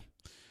idea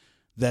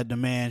that the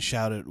man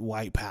shouted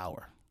 "white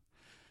power,"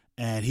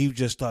 and he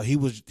just thought he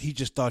was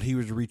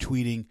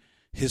retweeting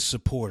his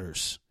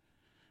supporters.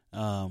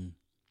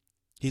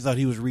 He thought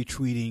he was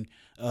retweeting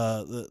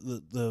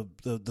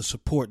the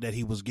support that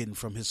he was getting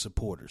from his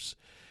supporters,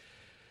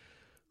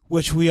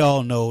 which we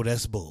all know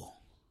that's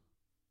bull.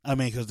 I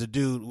mean, because the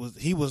dude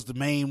was the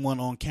main one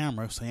on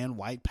camera saying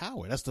 "white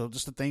power." That's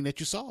just the thing that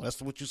you saw.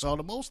 That's what you saw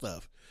the most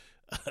of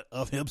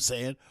him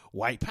saying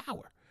 "white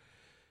power."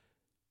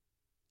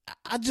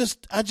 I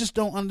just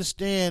don't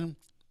understand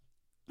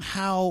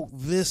how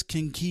this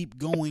can keep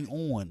going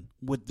on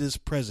with this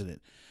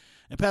president.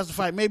 And Pastor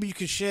Fight, maybe you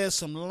could shed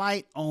some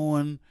light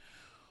on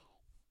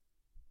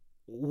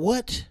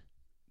what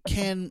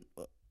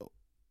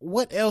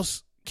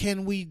else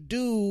can we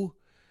do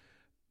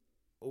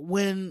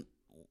when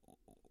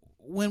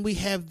we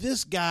have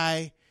this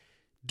guy,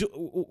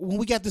 when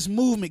we got this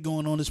movement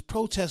going on, this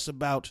protest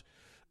about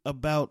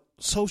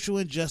social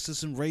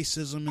injustice and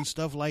racism and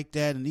stuff like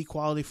that and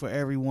equality for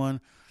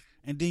everyone,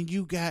 and then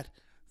you got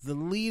the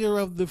leader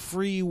of the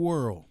free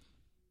world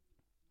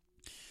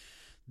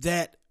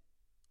that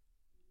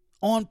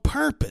on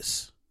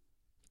purpose,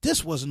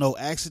 this was no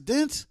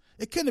accident.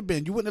 It couldn't have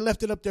been. You wouldn't have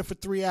left it up there for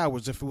 3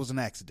 hours if it was an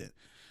accident,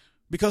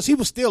 because he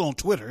was still on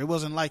Twitter. It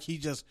wasn't like he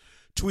just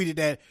tweeted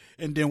that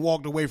and then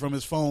walked away from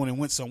his phone and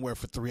went somewhere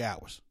for 3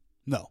 hours.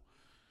 No.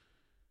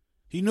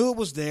 He knew it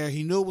was there.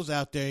 He knew it was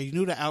out there. He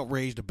knew the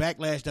outrage, the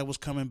backlash that was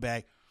coming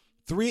back.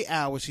 3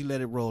 hours he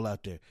let it roll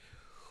out there.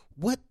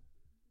 What?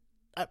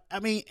 I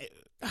mean,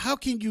 how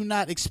can you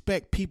not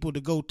expect people to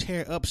go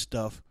tear up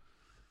stuff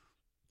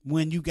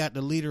when you got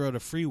the leader of the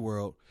free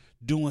world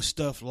doing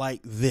stuff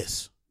like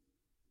this?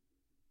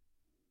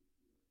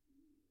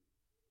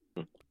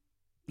 It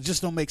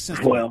just don't make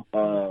sense. Well,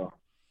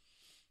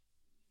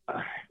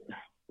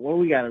 what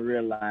we got to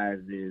realize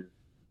is,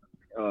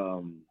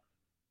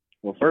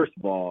 well, first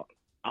of all,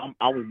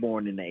 I was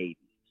born in the 80s.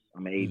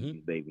 I'm an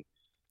 80s baby.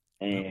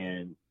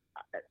 And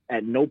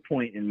at no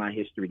point in my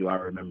history do I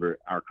remember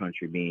our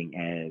country being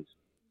as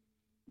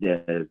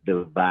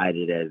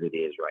divided as it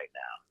is right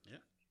now.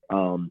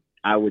 Yeah.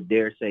 I would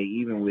dare say,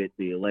 even with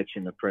the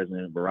election of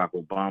President Barack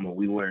Obama,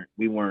 we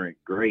weren't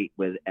great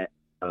with at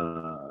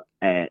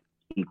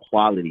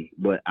equality.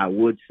 But I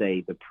would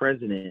say the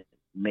president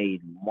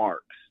made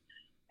marks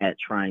at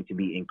trying to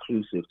be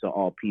inclusive to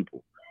all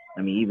people.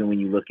 I mean, even when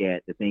you look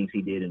at the things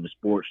he did in the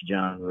sports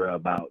genre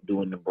about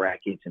doing the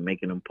brackets and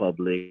making them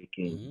public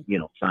and,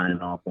 signing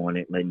off on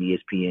it, letting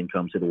ESPN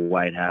come to the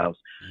White House.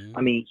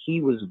 I mean, he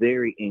was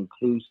very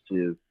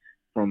inclusive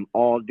from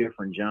all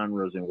different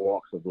genres and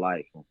walks of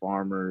life, from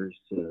farmers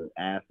to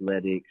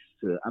athletics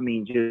to,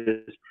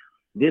 just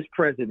this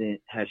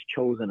president has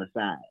chosen a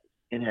side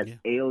and has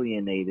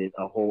alienated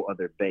a whole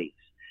other base.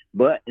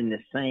 But in the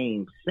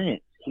same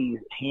sense, he's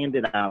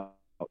handed out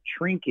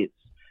trinkets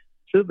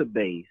to the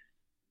base.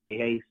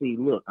 Hey, see,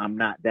 look, I'm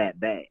not that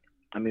bad.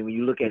 When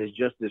you look at his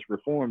justice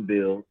reform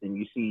bill and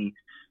you see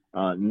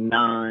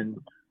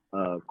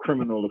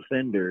non-criminal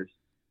offenders,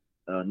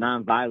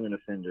 non-violent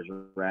offenders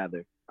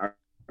rather, are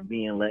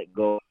being let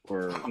go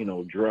for,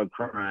 drug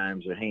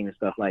crimes or heinous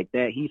stuff like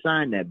that, he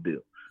signed that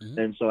bill. Mm-hmm.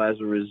 And so as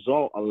a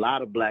result, a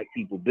lot of black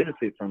people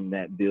benefit from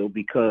that bill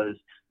because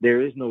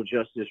there is no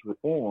justice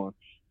reform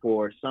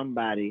for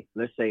somebody,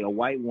 let's say a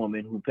white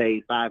woman who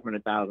paid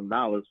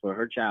 $500,000 for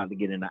her child to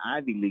get into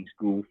Ivy League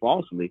school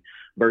falsely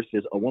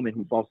versus a woman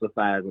who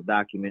falsifies a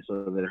document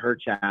so that her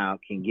child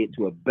can get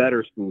to a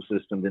better school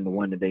system than the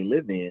one that they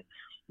live in.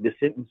 The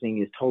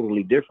sentencing is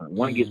totally different.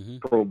 One gets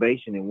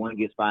probation and one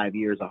gets 5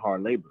 years of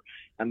hard labor.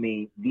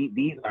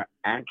 These are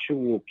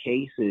actual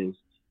cases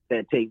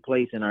that take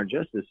place in our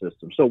justice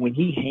system. So when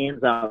he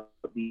hands out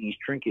these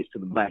trinkets to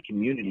the black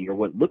community, or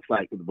what looks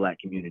like to the black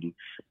community,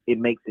 it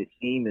makes it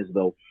seem as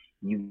though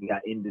you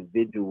got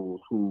individuals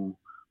who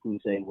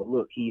say, well,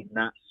 look, he's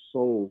not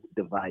so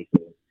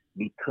divisive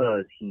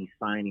because he's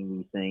signing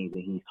these things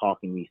and he's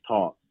talking these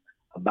talks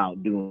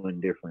about doing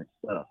different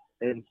stuff.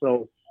 And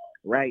so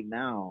right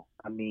now,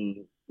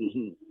 the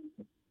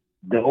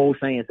old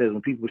saying says,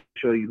 when people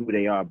show you who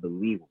they are,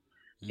 believe them.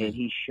 Mm-hmm. And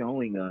he's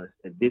showing us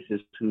that this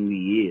is who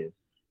he is.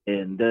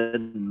 And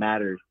doesn't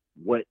matter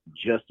what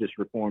justice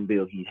reform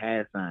bill he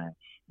has signed,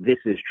 this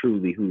is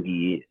truly who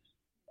he is.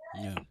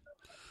 Yeah.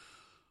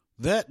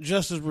 That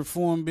justice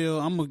reform bill,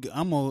 and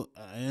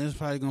it's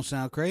probably gonna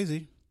sound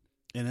crazy,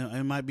 and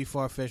it might be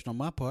far-fetched on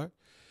my part,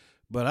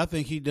 but I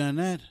think he done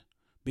that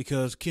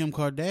because Kim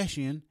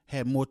Kardashian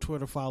had more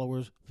Twitter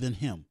followers than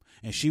him,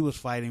 and she was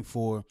fighting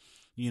for,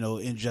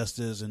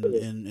 injustice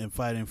and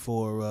fighting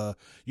for,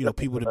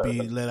 people to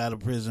be let out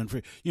of prison.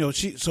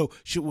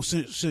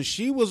 Since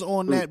she was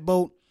on that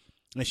boat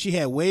and she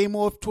had way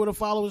more Twitter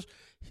followers,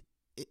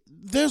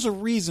 there's a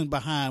reason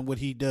behind what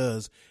he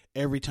does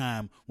every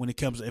time when it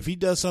comes. If he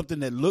does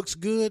something that looks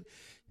good,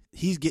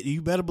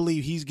 you better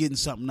believe he's getting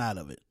something out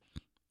of it.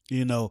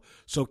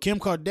 So Kim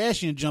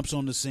Kardashian jumps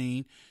on the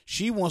scene.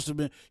 She wants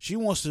to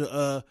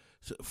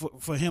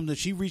for him that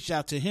she reached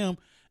out to him.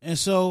 And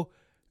so,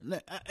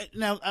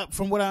 now,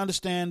 from what I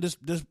understand, this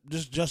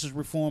justice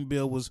reform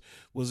bill was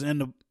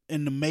in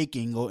the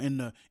making or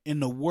in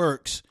the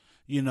works,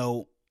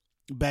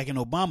 back in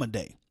Obama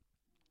day,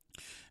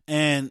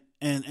 and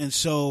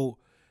so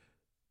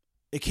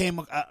it came.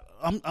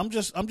 I'm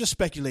just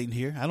speculating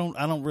here. I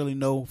don't really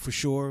know for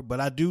sure, but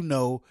I do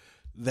know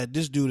that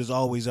this dude is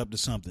always up to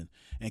something.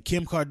 And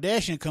Kim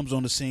Kardashian comes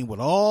on the scene with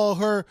all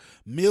her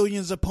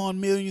millions upon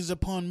millions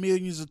upon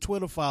millions of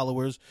Twitter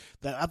followers.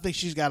 That I think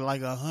she's got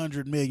like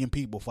 100 million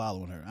people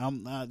following her. I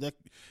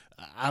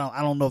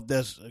don't know if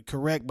that's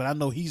correct, but I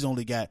know he's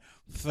only got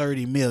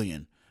 30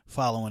 million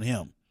following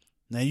him.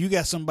 Now you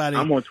got somebody.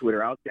 I'm on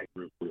Twitter. I'll check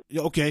real quick.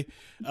 Okay,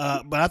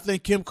 but I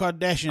think Kim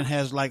Kardashian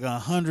has like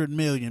 100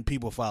 million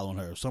people following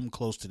her, something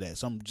close to that,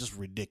 some just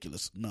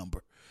ridiculous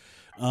number.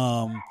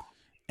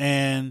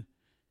 And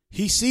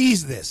he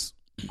sees this.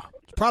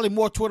 Probably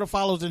more Twitter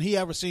followers than he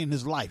ever seen in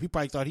his life. He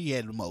probably thought he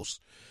had the most.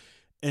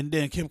 And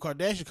then Kim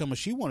Kardashian comes,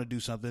 she want to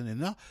do something, and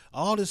now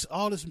all this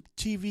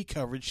TV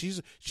coverage.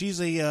 She's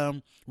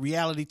a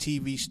reality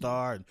TV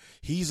star, and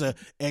he's a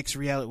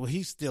ex-reality. Well,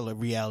 he's still a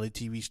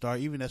reality TV star,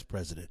 even as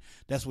president.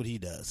 That's what he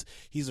does.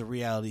 He's a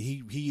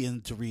reality. He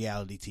into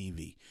reality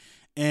TV,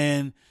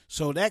 and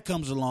so that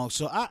comes along.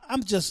 So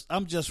I'm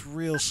just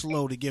real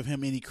slow to give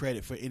him any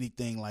credit for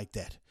anything like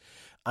that.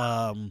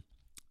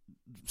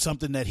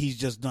 Something that he's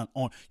just done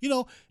on,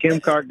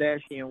 Kim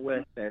Kardashian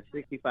West has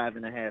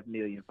 65.5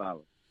 million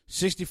followers.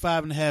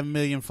 65.5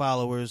 million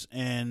followers,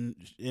 and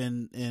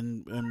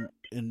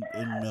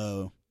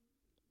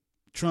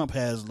Trump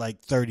has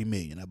like 30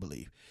 million, I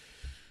believe.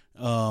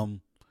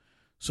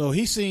 So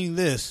he's seeing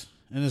this,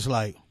 and it's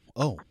like,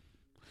 oh,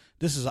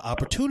 this is an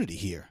opportunity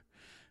here.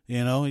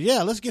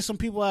 Let's get some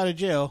people out of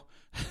jail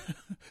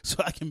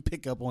so I can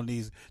pick up on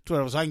these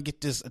Twitter, so I can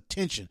get this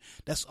attention.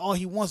 That's all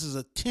he wants is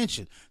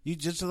attention. You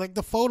just like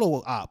the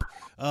photo op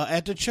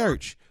at the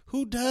church.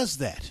 Who does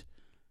that?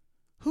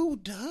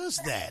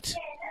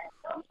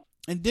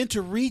 And then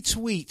to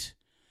retweet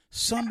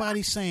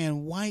somebody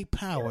saying white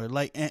power,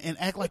 and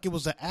act like it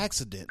was an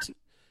accident.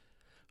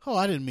 Oh,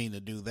 I didn't mean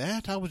to do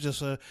that. I was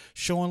just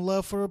showing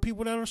love for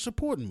people that are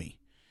supporting me.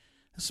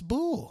 That's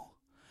bull.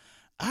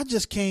 I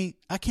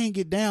can't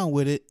get down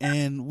with it,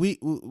 and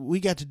we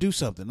got to do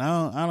something.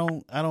 I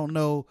don't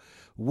know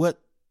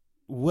what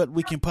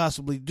we can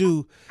possibly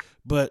do,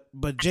 but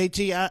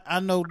JT, I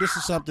know this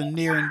is something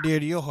near and dear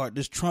to your heart,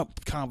 this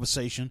Trump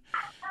conversation.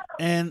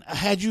 And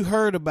had you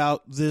heard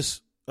about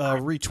this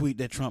retweet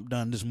that Trump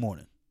done this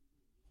morning?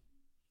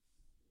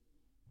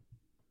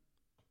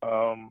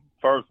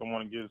 First, I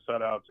want to give a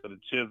shout out to the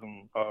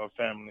Chisholm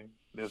family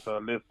that's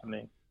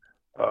listening.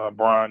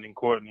 Brian and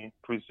Courtney.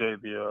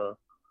 Appreciate the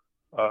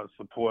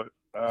support.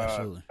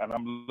 Absolutely. And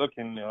I'm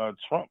looking,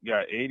 Trump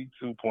got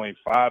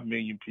 82.5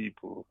 million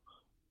people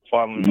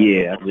following.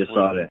 Yeah, I just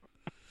saw that.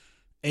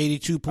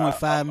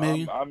 82.5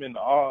 million? I'm in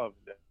awe of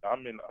that.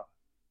 I'm in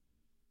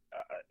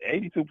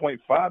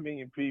 82.5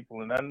 million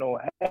people, and I know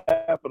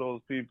half of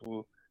those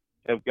people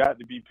have got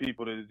to be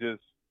people that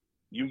just,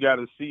 you got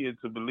to see it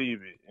to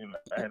believe it. And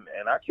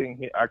I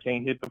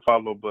can't hit the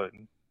follow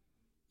button.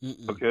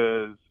 Mm-mm.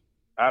 Because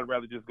I'd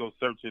rather just go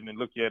search it and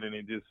look at it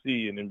and just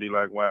see it and be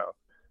like, wow.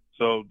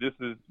 So this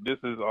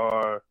is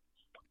our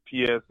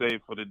PSA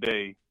for the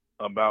day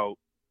about,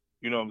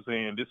 you know what I'm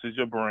saying, this is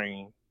your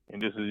brain and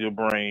this is your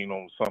brain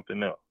on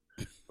something else.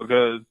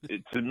 Because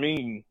to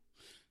me,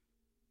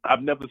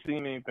 I've never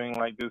seen anything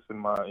like this in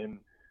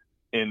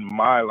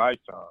my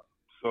lifetime.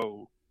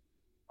 So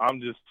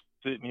I'm just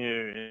sitting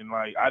here and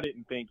like, I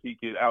didn't think he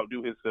could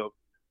outdo himself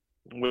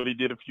what he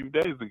did a few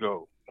days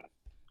ago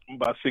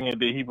by saying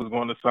that he was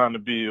going to sign the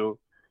bill,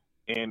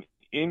 and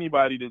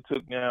anybody that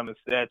took down the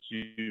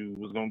statue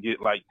was going to get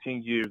like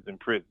 10 years in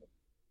prison.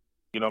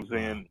 You know what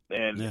I'm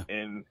saying?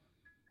 And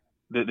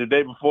the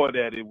day before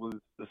that, it was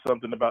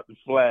something about the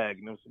flag,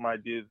 and if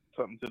somebody did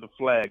something to the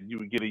flag, you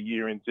would get a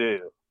year in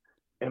jail.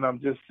 And I'm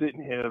just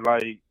sitting here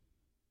like,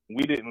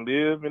 we didn't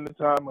live in the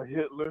time of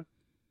Hitler,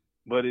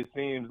 but it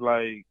seems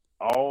like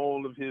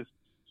all of his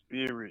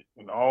spirit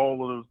and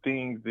all of those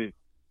things that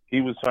he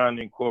was trying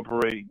to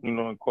incorporate,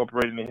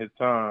 incorporating in his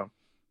time,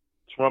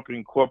 Trump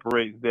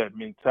incorporates that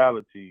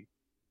mentality,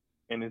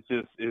 and it's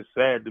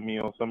sad to me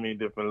on so many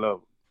different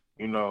levels,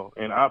 and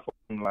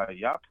I'm like,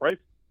 y'all pray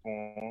for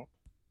him,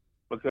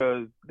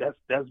 because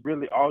that's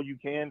really all you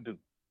can do,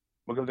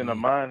 because in the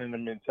mind and the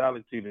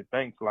mentality that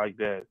thinks like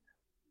that,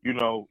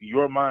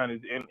 your mind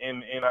is,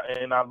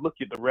 and I look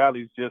at the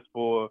rallies just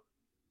for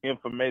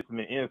information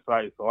and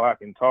insight so I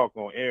can talk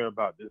on air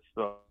about this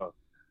stuff.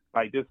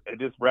 Like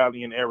this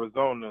rally in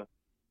Arizona,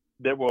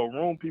 there were a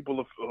room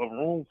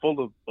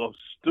full of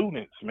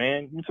students,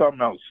 man. You talking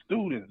about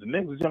students, the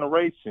next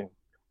generation,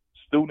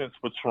 students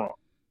for Trump.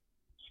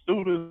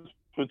 Students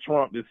for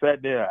Trump that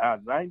sat there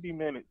out 90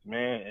 minutes,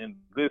 man, and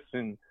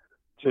listened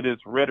to this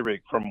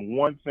rhetoric from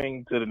one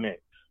thing to the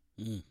next.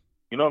 Mm.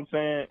 You know what I'm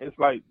saying? It's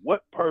like,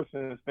 what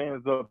person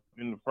stands up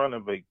in front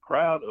of a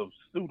crowd of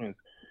students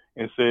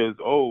and says,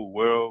 oh,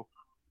 well,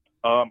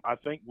 I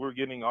think we're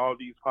getting all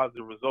these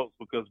positive results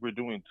because we're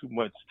doing too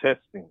much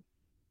testing.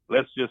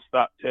 Let's just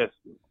stop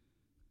testing.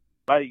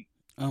 Like,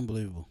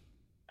 unbelievable.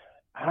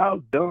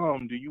 How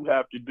dumb do you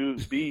have to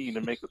be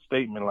to make a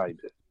statement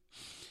like this?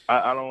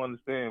 I don't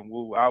understand.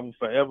 Well, I will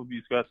forever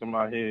be scratching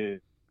my head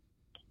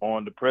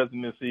on the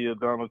presidency of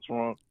Donald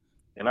Trump.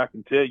 And I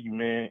can tell you,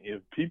 man,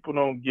 if people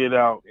don't get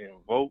out and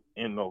vote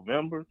in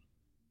November,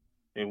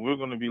 then we're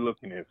going to be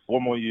looking at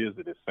 4 more years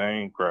of the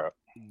same crowd.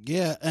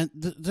 Yeah, and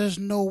there's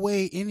no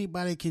way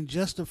anybody can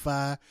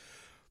justify,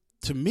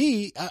 to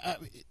me,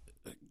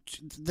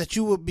 that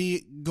you would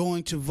be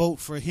going to vote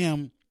for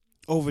him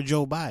over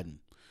Joe Biden.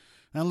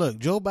 Now, look,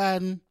 Joe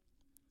Biden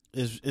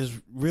is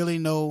really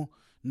no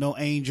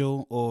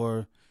angel,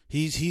 or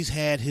he's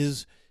had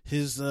his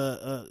he's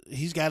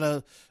got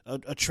a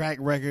track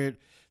record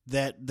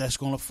that's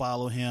going to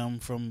follow him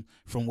from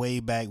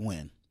way back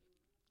when.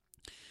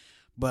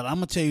 But I'm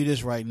gonna tell you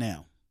this right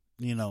now.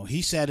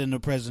 He sat in the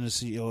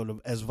presidency or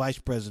as vice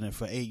president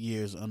for 8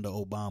 years under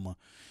Obama.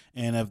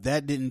 And if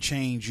that didn't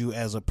change you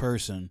as a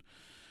person,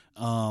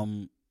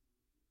 then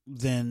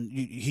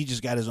he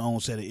just got his own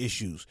set of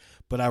issues.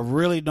 But I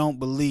really don't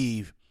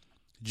believe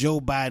Joe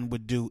Biden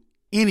would do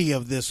any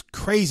of this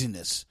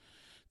craziness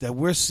that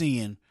we're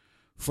seeing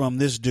from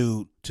this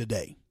dude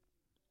today.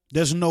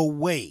 There's no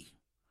way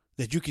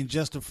that you can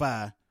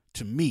justify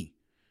to me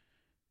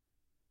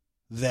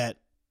that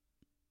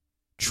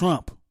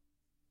Trump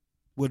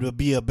would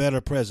be a better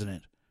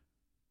president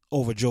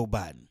over Joe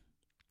Biden.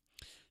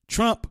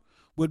 Trump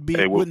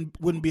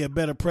wouldn't be a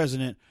better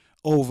president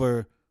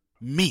over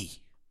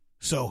me.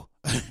 So,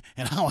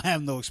 and I don't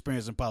have no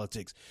experience in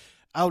politics.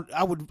 I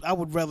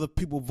would rather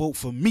people vote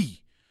for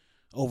me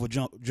over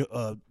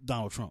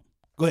Donald Trump.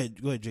 Go ahead,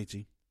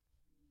 JT.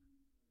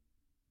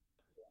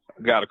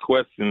 I got a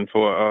question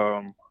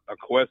for in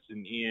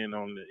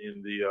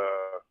the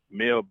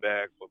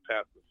mailbag for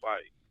Pastor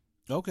Fight.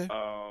 Okay.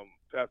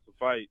 Pastor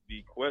Fight,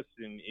 the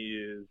question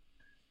is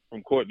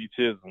from Courtney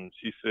Chisholm.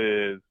 She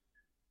says,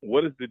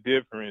 what is the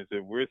difference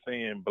if we're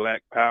saying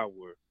black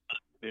power?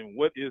 Then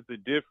what is the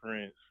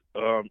difference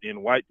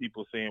in white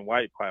people saying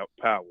white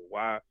power?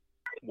 Why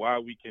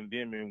are we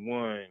condemning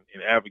one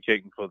and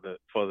advocating for the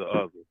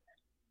other?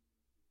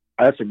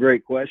 That's a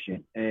great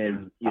question.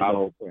 And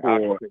for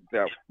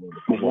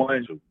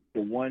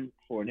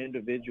an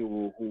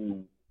individual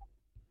who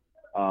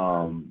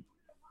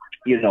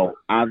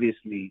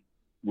obviously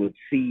would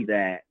see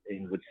that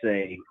and would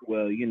say,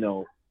 well,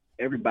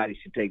 everybody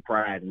should take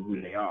pride in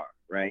who they are,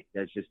 right?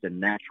 That's just a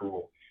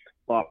natural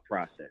thought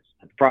process.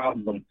 The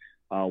problem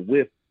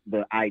with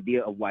the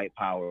idea of white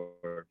power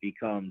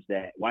becomes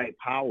that white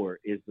power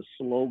is the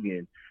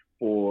slogan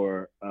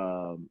for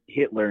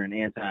Hitler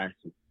and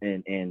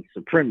and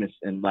supremacy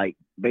and like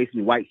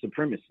basically white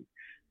supremacy.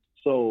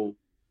 So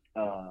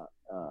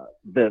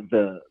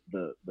the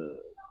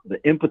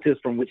impetus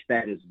from which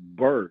that is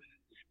birthed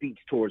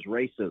speaks towards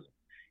racism.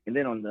 And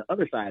then on the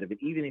other side of it,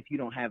 even if you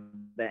don't have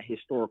that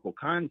historical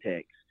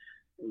context,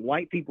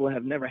 white people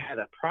have never had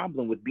a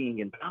problem with being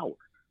in power.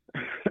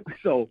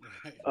 So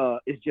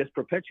it's just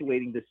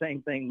perpetuating the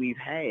same thing we've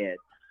had.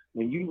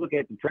 When you look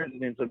at the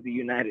presidents of the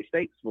United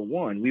States, for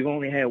one, we've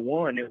only had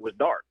one that was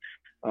dark.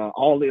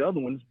 All the other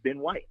ones been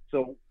white.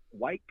 So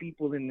white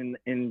people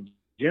in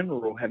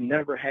general have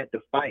never had to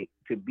fight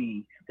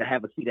to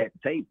have a seat at the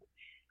table.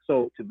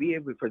 So to be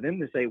able for them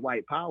to say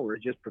white power,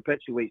 it just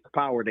perpetuates the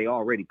power they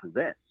already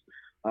possess.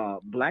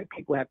 Black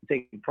people have to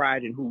take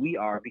pride in who we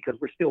are because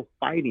we're still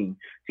fighting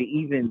to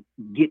even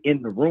get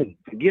in the room.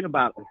 Forget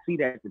about a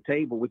seat at the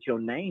table with your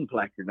name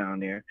placard down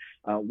there.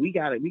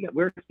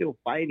 We're still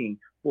fighting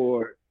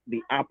for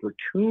the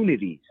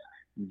opportunities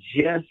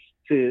just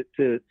to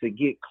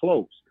get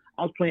close.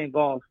 I was playing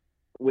golf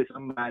with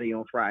somebody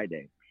on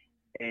Friday,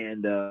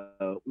 and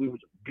we was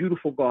a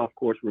beautiful golf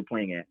course we were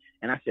playing at.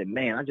 And I said,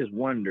 man, I just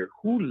wonder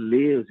who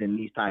lives in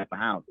these type of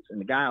houses.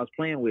 And the guy I was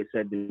playing with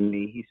said to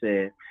me, he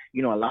said,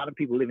 you know, a lot of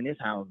people live in these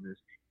houses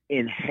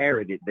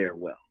inherited their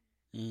wealth.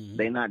 Mm-hmm.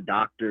 They're not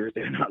doctors.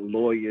 They're not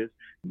lawyers.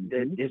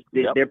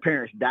 Their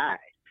parents died,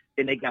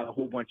 and they got a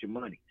whole bunch of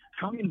money.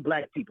 How many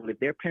black people, if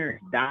their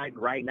parents died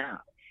right now,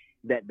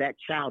 that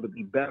child would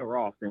be better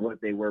off than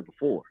what they were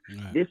before?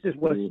 Right. This is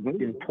what's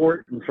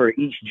important for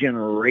each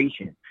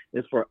generation,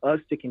 is for us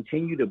to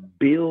continue to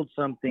build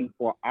something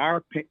for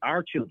our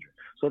children,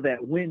 so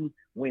that when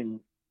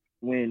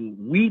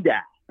we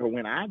die or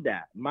when I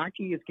die, my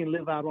kids can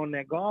live out on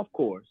that golf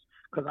course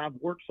because I've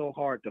worked so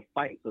hard to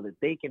fight so that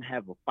they can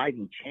have a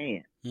fighting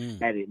chance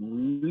at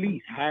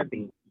least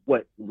having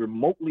what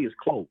remotely is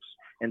close.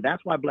 And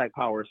that's why black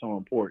power is so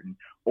important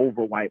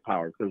over white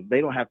power, because they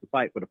don't have to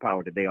fight for the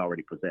power that they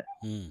already possess.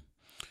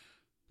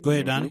 Go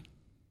ahead, Donnie.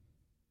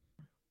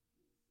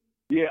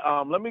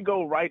 Yeah, let me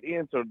go right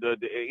into the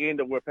end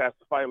of where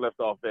Pastor Fight left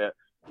off at,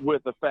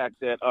 with the fact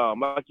that,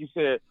 like you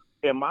said,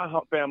 in my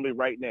family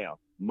right now,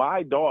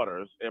 my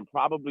daughters, and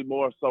probably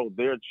more so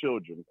their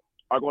children,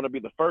 are going to be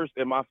the first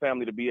in my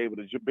family to be able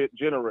to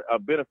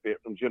benefit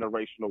from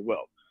generational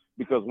wealth.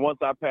 Because once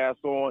I pass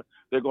on,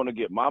 they're going to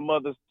get my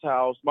mother's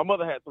house. My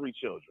mother had 3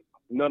 children,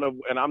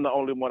 and I'm the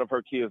only one of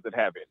her kids that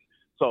have any.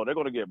 So they're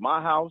going to get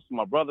my house,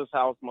 my brother's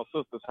house, my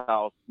sister's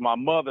house, my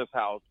mother's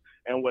house,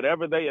 and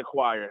whatever they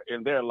acquire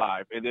in their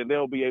life. And then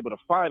they'll be able to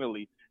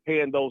finally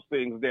hand those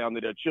things down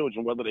to their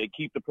children, whether they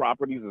keep the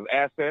properties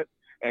as assets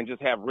and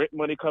just have rent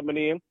money coming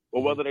in,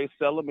 or whether they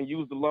sell them and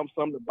use the lump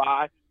sum to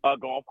buy a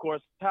golf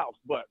course house.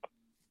 But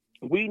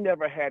we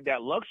never had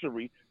that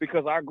luxury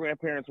because our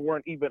grandparents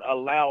weren't even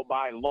allowed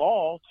by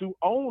law to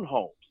own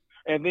homes.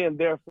 And then,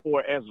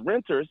 therefore, as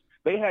renters,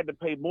 they had to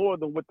pay more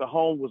than what the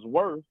home was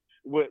worth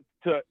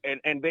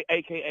and they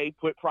AKA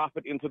put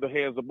profit into the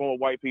hands of more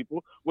white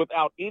people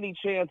without any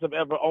chance of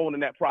ever owning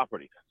that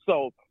property.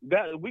 So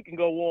that we can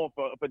go on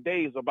for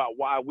days about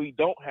why we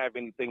don't have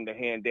anything to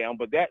hand down,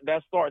 but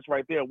that starts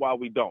right there, why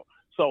we don't.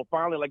 So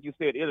finally, like you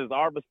said, it is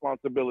our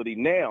responsibility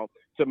now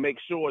to make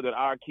sure that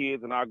our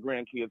kids and our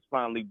grandkids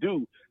finally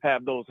do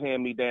have those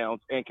hand-me-downs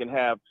and can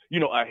have,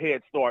 a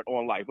head start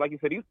on life. Like you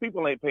said, these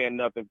people ain't paying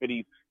nothing for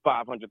these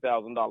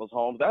 $500,000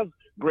 homes. That's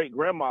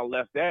great-grandma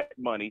left that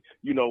money,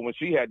 when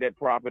she had that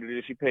property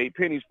that she paid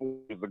pennies for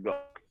years ago.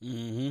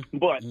 Mm-hmm.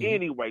 But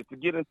anyway, to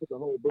get into the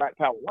whole black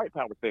power, white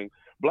power thing,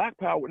 black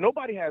power,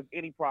 nobody has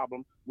any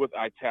problem with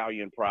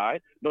Italian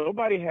pride.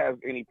 Nobody has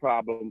any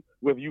problem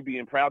with you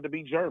being proud to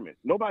be German.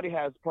 Nobody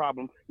has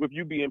problem with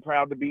you being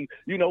proud to be,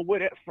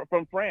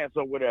 from France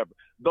or whatever.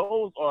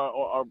 Those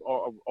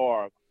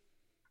are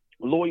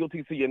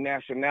loyalty to your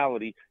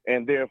nationality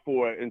and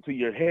therefore into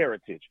your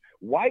heritage.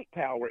 White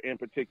power in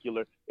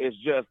particular is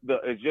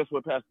just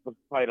what Pastor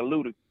Fight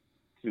alluded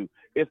to.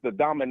 It's the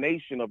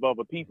domination of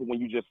other people when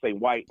you just say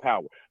white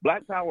power.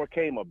 Black power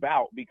came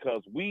about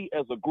because we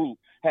as a group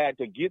had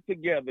to get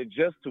together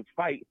just to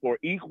fight for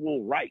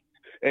equal rights.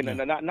 And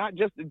not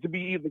just to be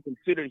even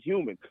considered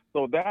human.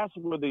 So that's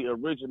where the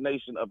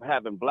origination of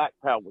having black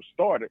power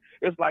started.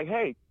 It's like,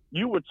 hey,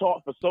 you were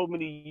taught for so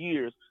many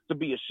years to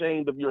be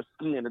ashamed of your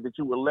skin and that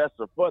you were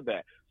lesser for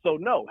that. So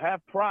no,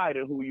 have pride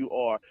in who you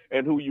are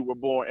and who you were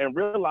born, and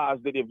realize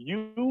that if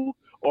you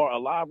are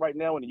alive right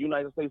now in the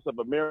United States of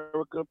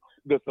America,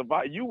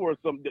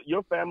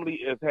 your family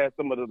has had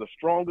some of the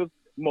strongest,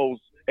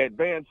 most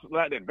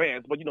not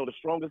advanced, but the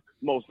strongest,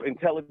 most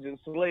intelligent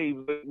slaves,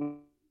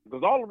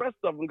 because all the rest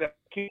of them got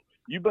killed.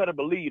 You better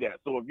believe that.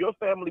 So if your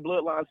family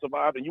bloodline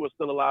survived and you are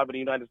still alive in the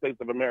United States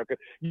of America,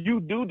 you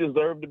do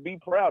deserve to be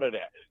proud of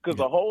that, because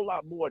a whole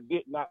lot more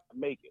did not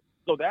make it.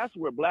 So that's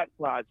where black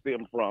pride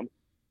stems from.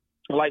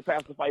 Like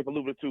Pastor Fife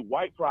alluded to,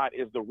 white pride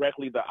is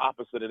directly the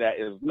opposite of that.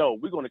 Is no,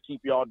 we're going to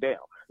keep y'all down.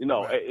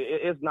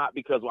 It's not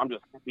because I'm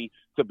just happy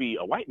to be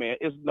a white man.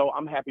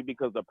 I'm happy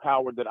because the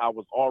power that I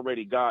was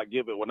already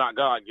God-given, well, not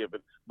God-given,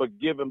 but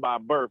given by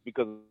birth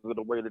because of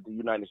the way that the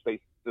United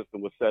States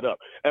system was set up.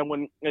 And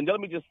let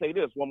me just say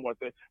this one more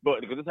thing,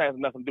 but because this has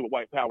nothing to do with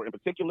white power in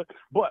particular,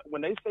 but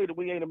when they say that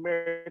we ain't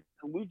American,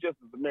 we just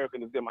as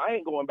American as them, I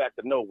ain't going back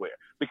to nowhere,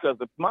 because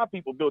if my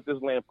people built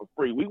this land for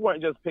free, we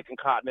weren't just picking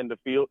cotton in the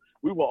field.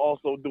 We were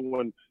also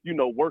doing,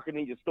 working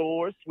in your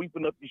stores,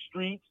 sweeping up your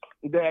streets,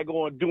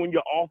 doing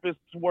your office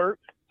work,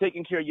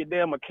 taking care of your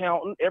damn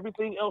accountant,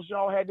 everything else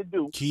y'all had to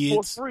do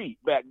for free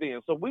back then.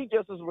 So we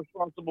just as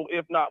responsible,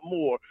 if not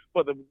more,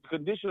 for the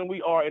condition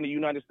we are in the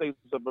United States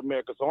of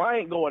America. So I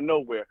ain't going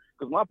nowhere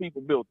because my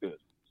people built this.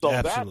 So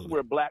That's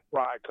where black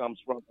pride comes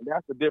from, and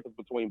that's the difference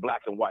between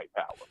black and white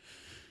power.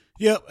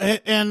 Yeah,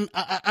 and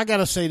I got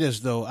to say this,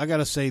 though.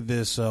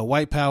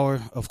 White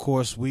power, of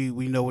course, we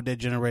know what that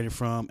generated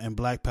from, and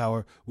black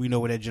power, we know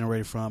where that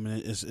generated from,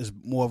 and it's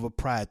more of a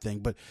pride thing.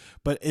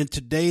 But in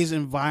today's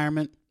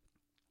environment,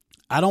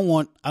 I don't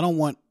want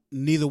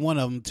neither one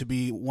of them to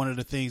be one of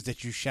the things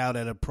that you shout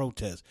at a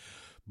protest.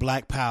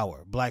 Black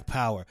power, black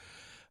power.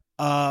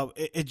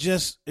 It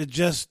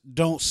just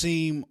don't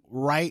seem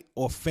right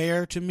or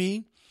fair to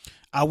me.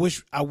 I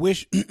wish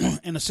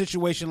in a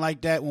situation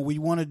like that, when we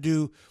want to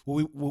do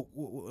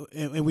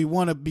and we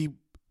want to be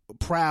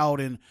proud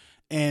and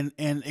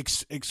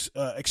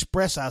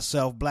express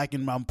ourselves, black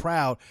and I'm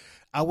proud,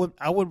 I would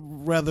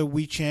rather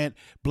we chant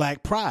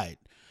black pride,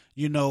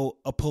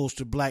 opposed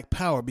to black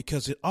power,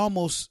 because it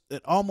almost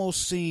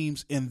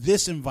seems in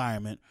this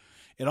environment,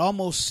 it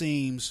almost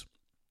seems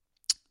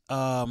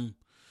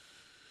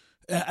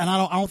and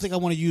I don't think I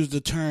want to use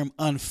the term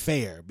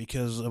unfair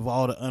because of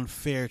all the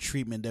unfair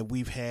treatment that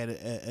we've had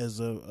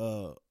as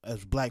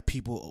black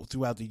people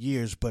throughout the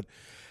years. But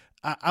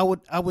I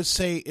would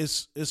say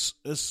it's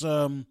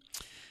I'm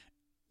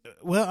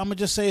gonna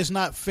just say it's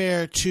not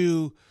fair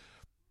to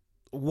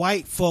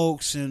white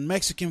folks and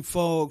Mexican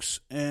folks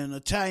and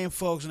Italian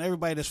folks and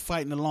everybody that's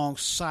fighting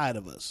alongside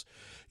of us.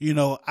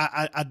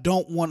 I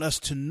don't want us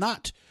to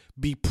not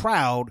be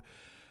proud,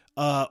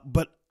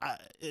 but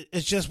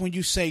it's just when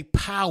you say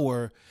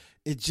power,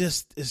 it's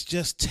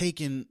just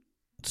taken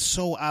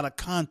so out of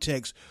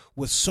context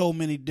with so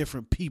many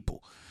different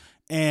people,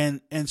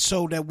 and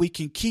so that we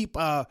can keep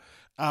our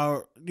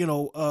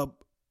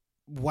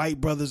white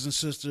brothers and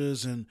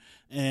sisters and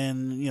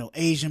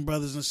Asian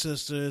brothers and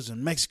sisters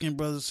and Mexican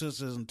brothers and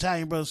sisters and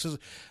Italian brothers and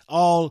sisters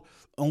all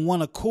on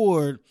one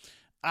accord.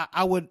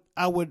 I would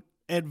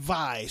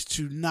advise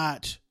to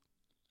not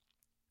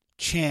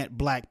chant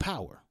black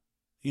power.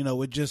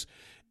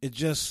 It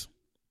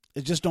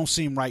just don't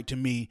seem right to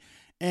me,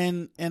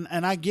 and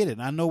I get it.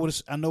 I know what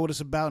it's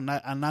about,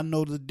 and I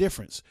know the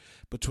difference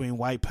between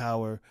white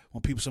power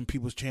when some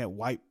people chant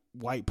white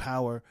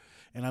power,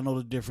 and I know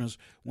the difference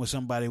when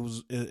somebody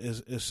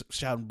is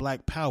shouting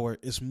black power.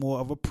 It's more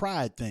of a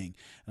pride thing,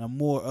 and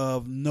more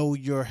of know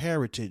your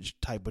heritage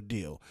type of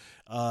deal.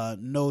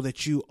 Know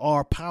that you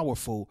are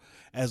powerful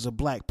as a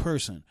black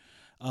person.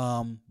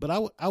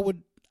 But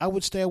I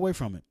would stay away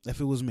from it if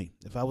it was me.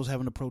 If I was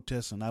having a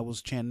protest and I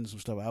was chanting some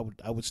stuff,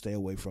 I would stay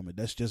away from it.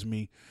 That's just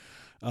me.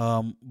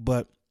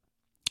 But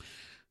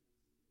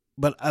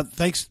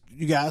thanks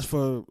you guys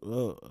for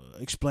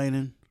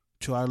explaining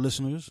to our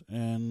listeners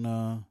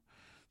and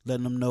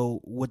letting them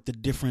know what the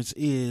difference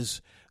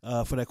is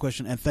for that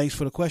question. And thanks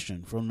for the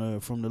question from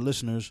the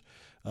listeners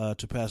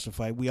to Pass the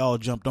Fight. We all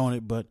jumped on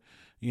it, but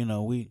we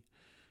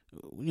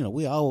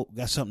all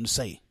got something to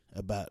say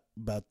about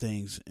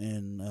things,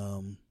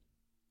 and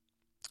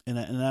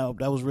that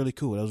was really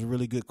cool. That was a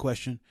really good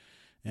question,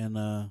 and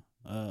I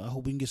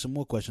hope we can get some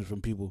more questions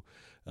from people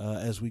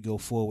as we go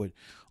forward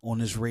on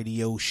this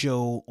radio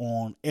show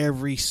on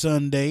every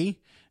Sunday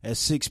at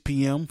 6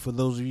 p.m. For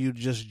those of you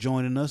just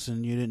joining us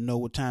and you didn't know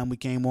what time we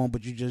came on,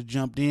 but you just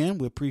jumped in,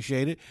 we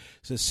appreciate it.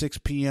 It's at 6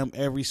 p.m.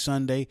 every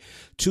Sunday.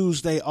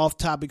 Tuesday, Off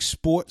Topic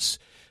Sports.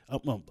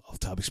 Off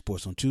Topic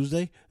Sports on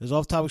Tuesday. There's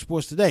Off Topic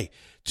Sports today.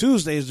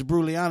 Tuesday is the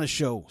Bruliana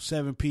Show,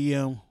 7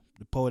 p.m.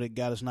 The Poetic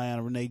Goddess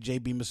Niana Renee,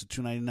 JB Mr.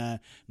 299,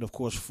 and of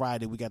course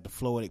Friday we got the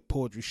Floetic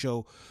Poetry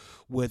Show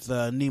with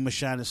Nima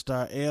Shining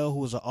Star L,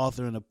 who is an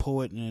author and a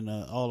poet and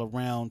an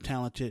all-around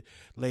talented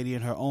lady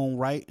in her own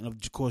right, and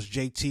of course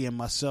JT and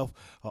myself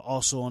are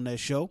also on that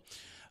show.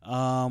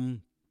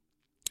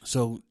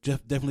 So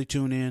definitely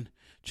tune in,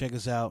 check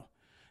us out,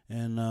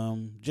 and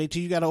JT,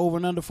 you got an over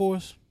and under for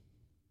us?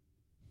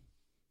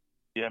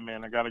 Yeah,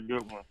 man, I got a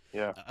good one.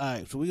 Yeah. All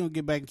right, so we're going to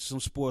get back to some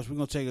sports. We're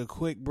going to take a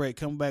quick break.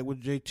 Come back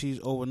with JT's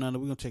Over and Under.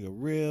 We're going to take a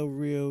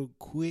real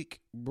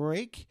quick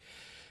break.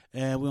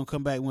 And we're going to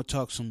come back and we'll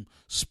talk some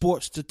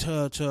sports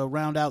to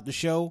round out the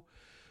show.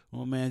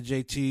 Well, man,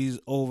 JT's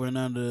Over and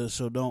Under,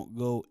 so don't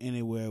go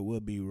anywhere. We'll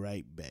be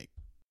right back.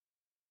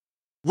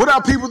 What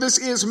up, people? This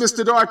is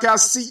Mr. Darkout,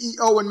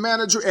 CEO and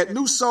manager at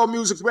New Soul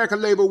Music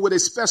record label, with a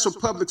special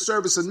public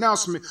service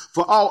announcement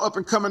for all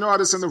up-and-coming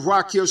artists in the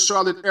Rock Hill,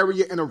 Charlotte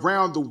area and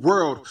around the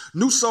world.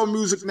 New Soul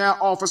Music now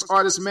offers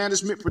artist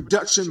management,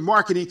 production,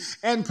 marketing,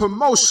 and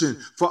promotion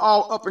for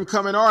all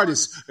up-and-coming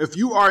artists. If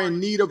you are in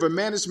need of a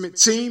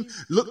management team,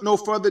 look no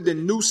further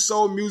than New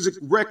Soul Music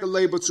record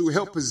label to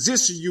help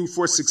position you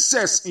for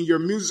success in your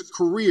music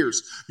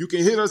careers. You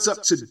can hit us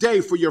up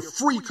today for your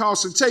free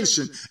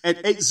consultation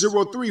at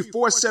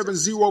 803-470-5618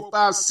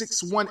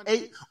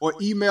 or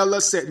email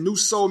us at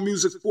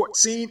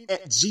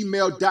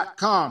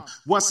newsoulmusic14@gmail.com.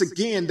 Once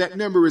again, that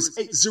number is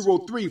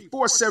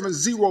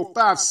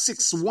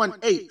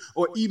 803-470-5618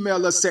 or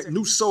email us at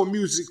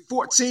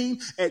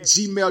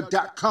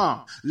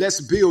newsoulmusic14@gmail.com.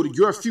 Let's build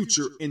your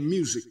future in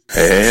music.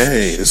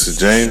 Hey, this is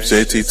James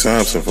J.T.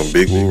 Thompson from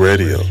Big Woo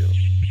Radio.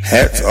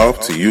 Hats off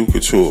to you,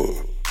 Couture.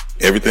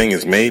 Everything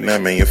is made,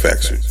 not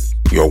manufactured.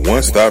 Your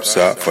one-stop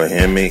shop for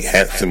handmade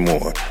hats and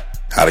more.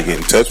 How to get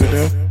in touch with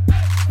them?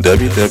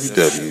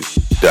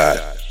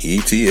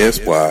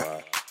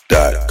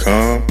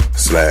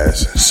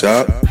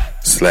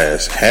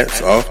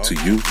 www.etsy.com/shop/hats off to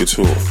you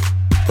couture.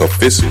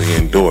 Officially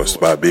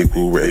endorsed by Big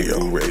Woo Radio.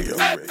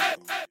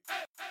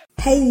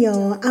 Hey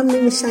y'all, I'm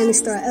Nima Shining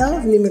Star L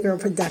of Nima Girl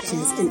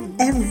Productions, and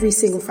every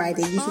single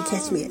Friday you can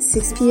catch me at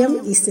 6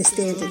 p.m. Eastern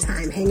Standard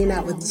Time hanging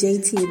out with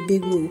JT and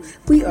Big Woo.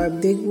 We are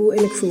Big Woo and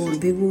the crew on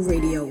Big Woo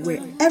Radio,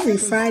 where every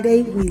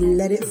Friday we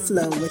let it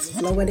flow with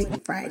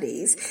Floetic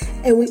Fridays.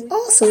 And we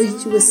also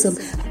hit you with some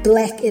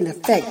Black in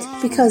Effect,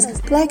 because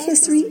Black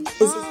history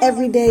is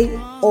every day,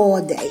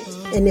 all day.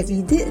 And if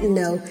you didn't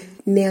know,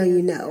 now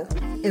you know.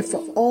 And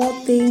for all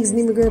things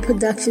Nima Girl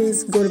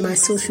Productions, go to my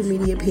social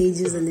media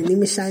pages and the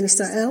Nima Shining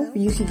Star L, where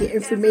you can get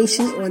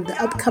information on the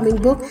upcoming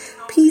book,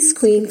 Peace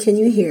Queen, Can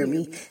You Hear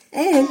Me?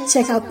 And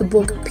check out the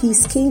book,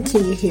 Peace King,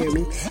 Can You Hear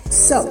Me?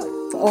 So,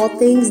 for all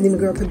things Nima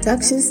Girl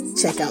Productions,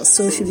 check out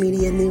social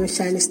media Nima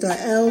Shining Star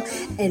L.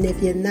 And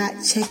if you're not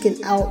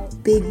checking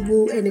out Big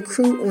Woo and the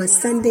crew on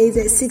Sundays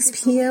at 6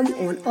 p.m.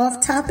 on Off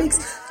Topics,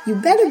 you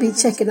better be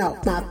checking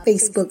out my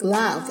Facebook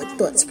Live with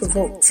Thoughts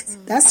Provoked.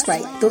 That's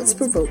right, Thoughts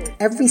Provoked,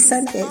 every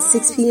Sunday at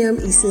 6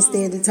 p.m. Eastern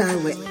Standard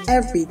Time, where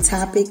every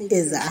topic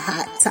is a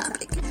hot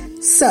topic.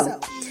 So,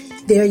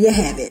 there you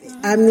have it.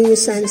 I'm Nima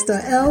Shining Star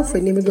L for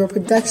Nima Girl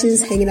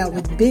Productions, hanging out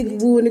with Big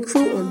Woo and the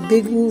crew on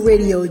Big Woo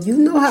Radio. You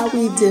know how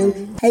we do.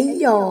 Hey,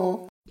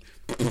 y'all.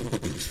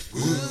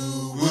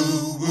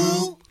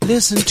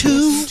 Listen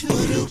to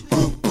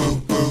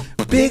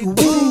Big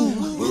Woo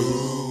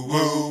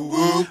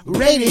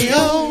Radio.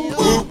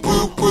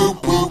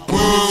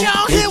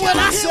 Y'all hear what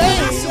I say?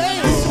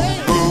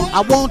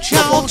 I want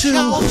y'all to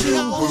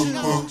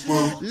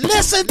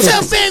listen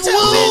to Big Woo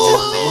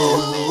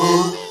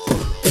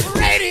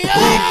Radio.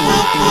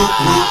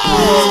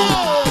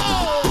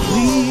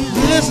 Please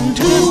listen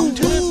to.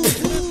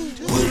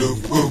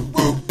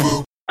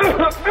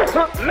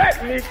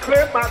 Let me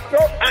clear my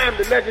throat. I am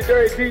the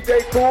legendary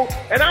DJ Cool,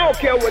 and I don't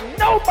care what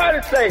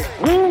nobody say.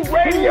 Woo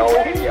Radio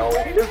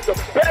is the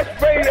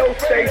best radio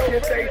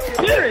station,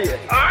 period.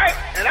 All right?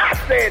 And I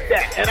said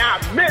that, and I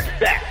meant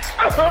that.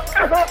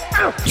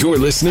 You're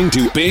listening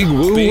to Big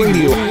Woo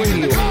Radio. Come on,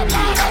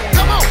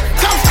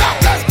 come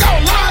stop, let's go,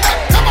 line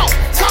up. Come on,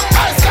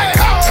 somebody say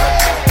ho.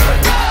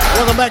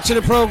 Welcome back to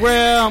the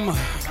program.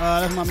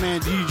 That's my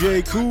man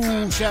DJ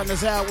Cool shouting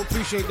us out. We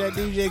appreciate that,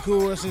 DJ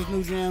Cool. That's his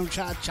new jam,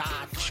 Cha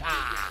Cha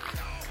Cha.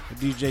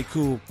 DJ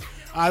Cool.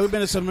 All right, we've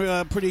been in some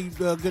pretty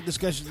good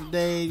discussions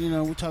today. You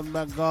know, we talked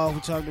about golf.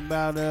 We talked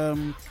about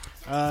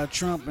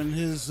Trump and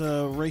his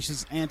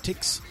racist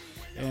antics.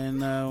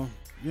 And,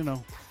 you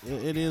know,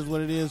 it is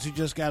what it is. You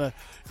just got to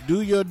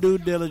do your due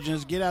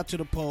diligence. Get out to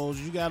the polls.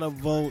 You got to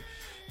vote.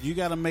 You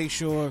got to make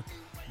sure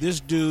this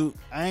dude,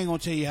 I ain't going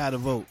to tell you how to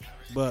vote,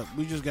 but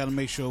we just got to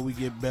make sure we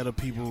get better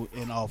people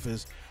in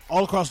office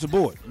all across the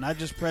board. Not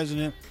just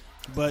president,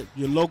 but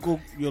your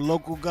local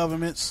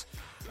governments.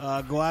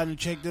 Go out and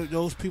check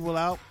those people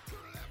out.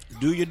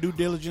 Do your due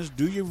diligence.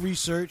 Do your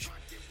research.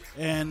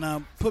 And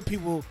put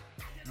people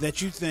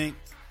that you think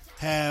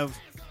are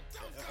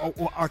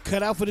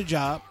cut out for the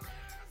job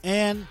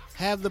and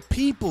have the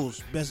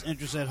people's best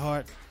interests at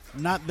heart,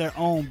 not their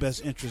own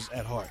best interests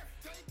at heart.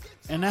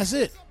 And that's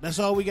it. That's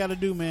all we got to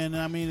do, man.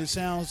 I mean, it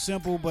sounds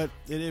simple, but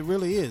it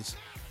really is.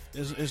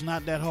 It's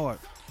not that hard.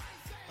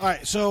 All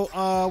right,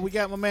 so we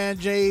got my man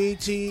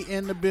JT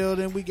in the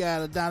building. We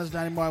got Adonis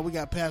Donnie Martin. We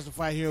got Pastor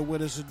Fight here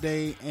with us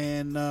today,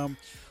 and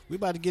we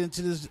about to get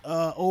into this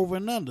over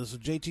and under. So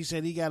JT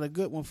said he got a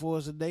good one for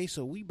us today,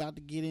 so we about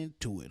to get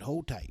into it.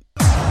 Hold tight.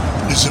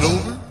 Is it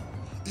over?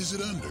 Is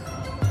it under?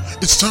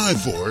 It's time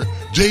for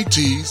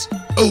JT's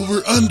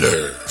Over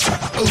Under.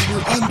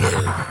 Over Under.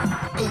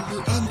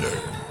 Over Under.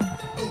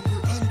 Over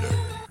Under.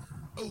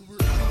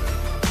 Over Under.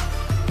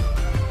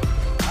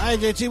 All right,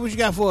 JT, what you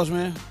got for us,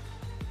 man?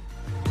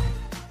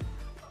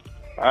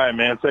 All right,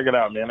 man, check it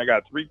out, man. I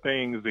got three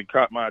things that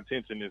caught my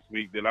attention this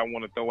week that I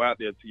want to throw out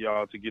there to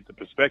y'all to get the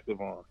perspective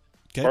on.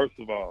 Okay. First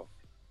of all,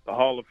 the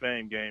Hall of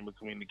Fame game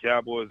between the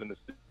Cowboys and the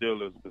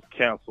Steelers was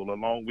canceled,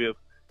 along with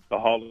the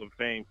Hall of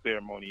Fame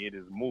ceremony, it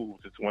is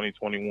moved to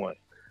 2021.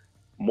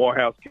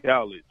 Morehouse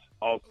College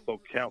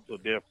also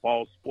canceled their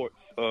fall sports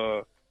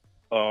for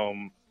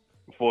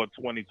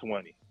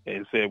 2020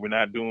 and said we're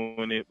not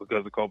doing it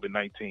because of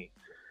COVID-19.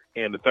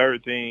 And the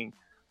third thing,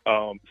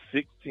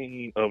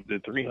 16 of the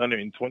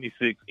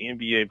 326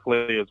 NBA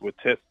players were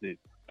tested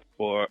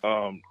for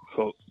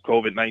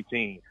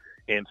COVID-19,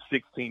 and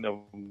 16 of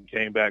them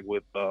came back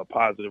with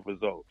positive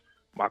results.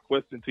 My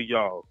question to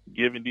y'all,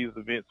 given these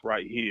events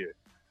right here,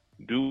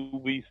 do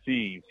we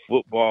see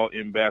football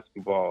and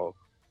basketball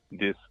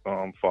this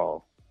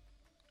fall?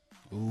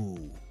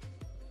 Ooh.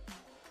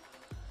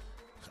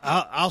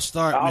 I'll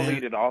start, I'll man.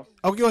 lead it off.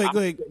 Oh, go ahead,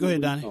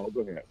 Donnie. Oh,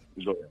 go ahead.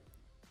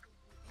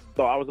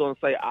 So I was going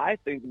to say, I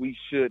think we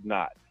should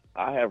not.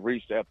 I have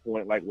reached that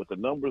point, like with the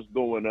numbers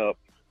going up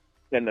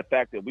and the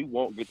fact that we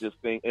won't get this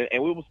thing,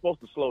 and we were supposed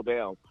to slow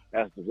down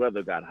as the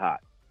weather got hot,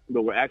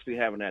 but we're actually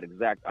having that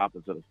exact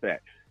opposite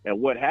effect. And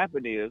what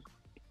happened is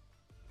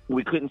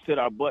we couldn't sit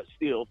our butt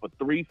still for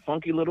 3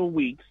 funky little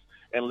weeks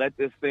and let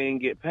this thing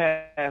get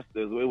past us.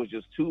 It was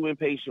just too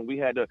impatient. We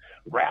had to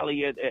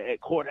rally at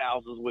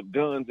courthouses with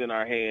guns in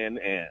our hand,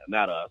 and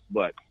not us,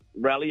 but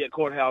rally at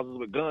courthouses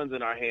with guns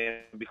in our hand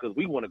because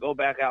we want to go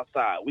back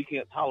outside. We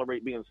can't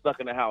tolerate being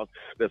stuck in the house.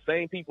 The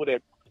same people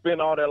that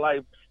spend all their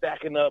life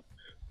stacking up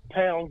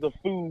pounds of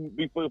food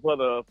before for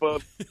the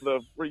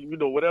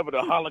whatever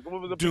the holocaust,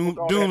 what was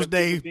the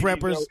doomsday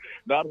preppers,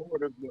 not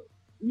hoarders.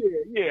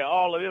 Yeah,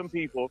 all of them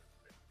people.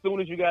 As soon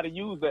as you got to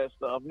use that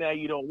stuff, now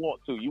you don't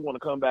want to. You want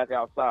to come back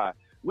outside.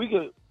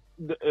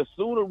 As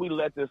sooner we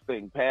let this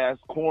thing pass,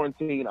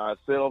 quarantine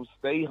ourselves,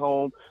 stay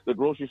home. The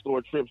grocery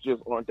store trips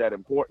just aren't that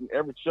important.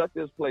 Shut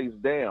this place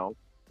down,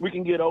 we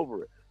can get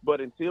over it.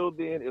 But until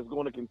then, it's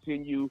going to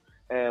continue,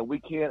 and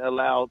we can't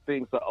allow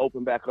things to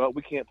open back up.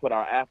 We can't put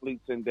our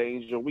athletes in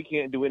danger. We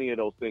can't do any of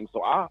those things.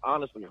 So I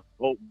honestly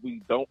hope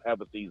we don't have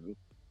a season.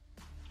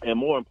 And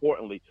more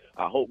importantly,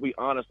 I hope we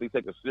honestly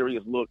take a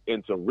serious look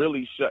into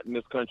really shutting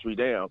this country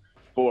down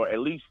for at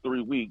least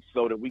 3 weeks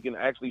so that we can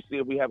actually see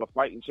if we have a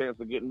fighting chance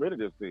of getting rid of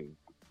this thing.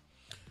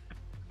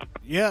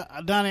 Yeah,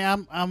 Donnie,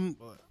 I'm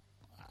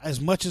as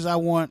much as I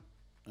want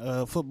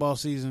football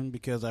season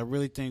because I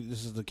really think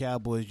this is the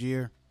Cowboys'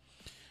 year.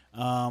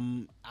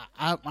 I'm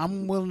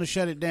willing to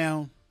shut it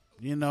down,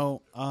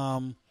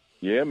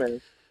 Yeah,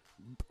 man.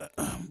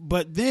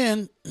 But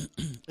then,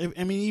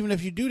 even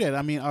if you do that,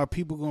 are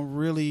people going to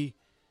really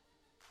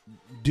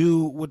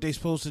do what they're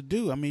supposed to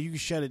do? You can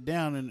shut it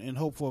down and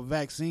hope for a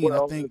vaccine.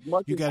 Well, I think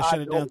you got to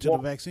shut it down until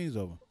the vaccine's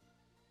over.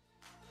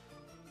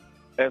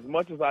 As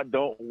much as I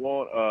don't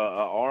want an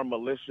armed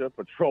militia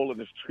patrolling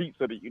the streets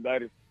of the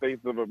United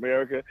States of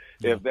America,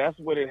 if that's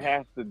what it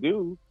has to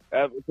do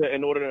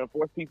in order to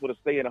enforce people to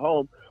stay at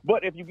home,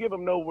 but if you give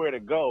them nowhere to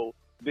go,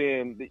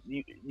 then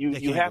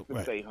you have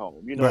to stay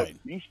home. Right.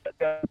 You shut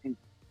down people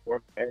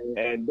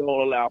and don't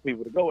allow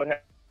people to go.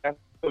 It has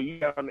to you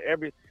down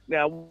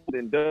now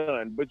and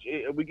done, but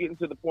we're getting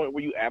to the point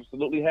where you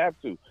absolutely have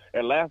to.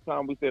 And last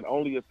time we said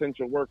only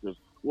essential workers.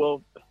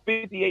 Well,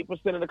 58%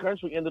 of the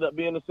country ended up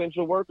being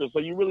essential workers, so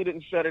you really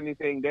didn't shut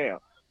anything down.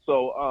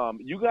 So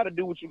you got to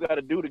do what you got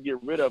to do to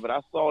get rid of it. I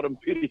saw them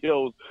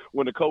videos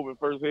when the COVID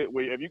first hit,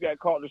 where if you got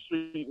caught in the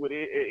street with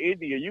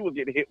India, you was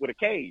getting hit with a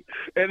cane.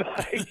 And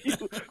you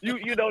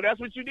that's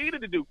what you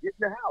needed to do. Get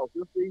in the house.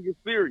 This thing is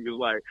serious.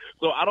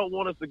 So I don't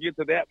want us to get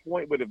to that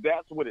point, but if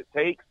that's what it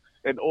takes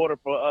in order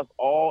for us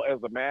all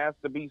as a mass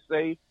to be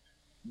safe,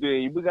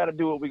 then we got to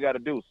do what we got to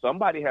do.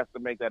 Somebody has to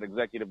make that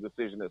executive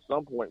decision at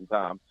some point in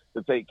time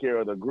to take care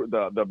of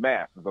the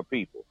masses of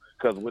people,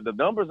 because the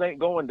numbers ain't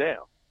going down.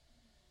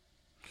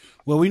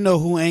 Well, we know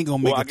who ain't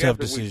gonna make a tough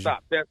decision. If we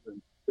stop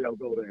testing, they'll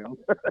go down.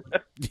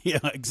 Yeah,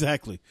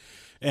 exactly.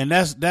 And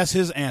that's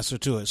his answer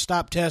to it.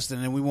 Stop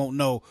testing, and we won't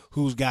know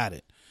who's got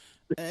it.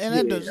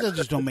 And that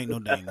just don't make no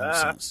dang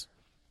sense.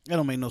 That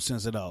don't make no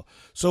sense at all.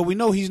 So we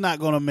know he's not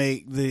going to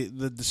make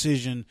the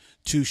decision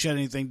to shut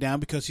anything down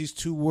because he's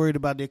too worried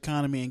about the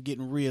economy and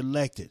getting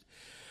reelected.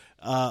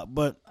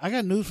 But I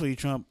got news for you,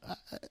 Trump.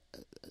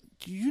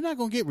 You're not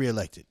going to get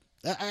reelected.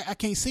 I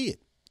can't see it.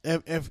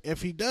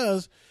 If he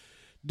does,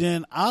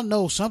 then I'll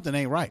know something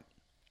ain't right.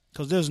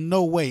 Because there's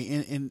no way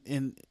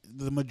in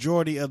the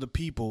majority of the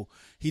people,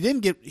 he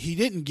didn't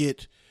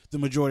get the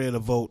majority of the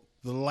vote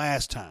the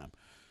last time.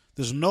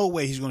 There's no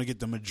way he's going to get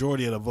the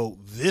majority of the vote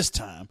this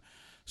time.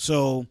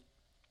 So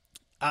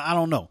I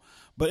don't know.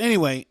 But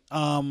anyway,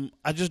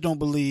 I just don't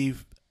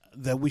believe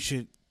that we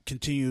should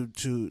continue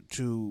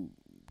to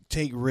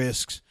take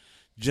risks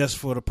just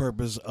for the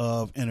purpose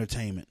of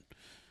entertainment,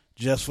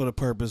 just for the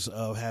purpose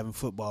of having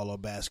football or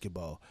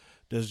basketball.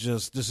 This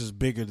is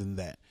bigger than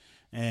that.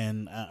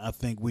 And I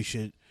think we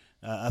should.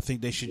 I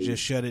think they should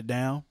just shut it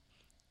down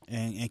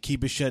and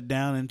keep it shut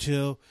down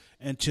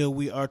until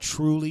we are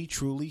truly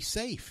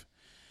safe,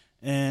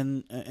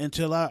 and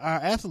until our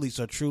athletes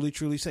are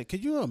truly safe.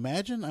 Could you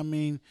imagine? I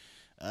mean,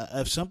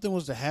 if something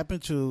was to happen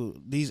to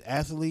these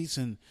athletes,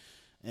 and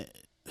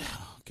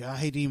God, I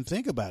hate to even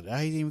think about it. I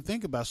hate to even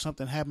think about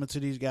something happening to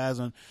these guys,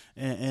 and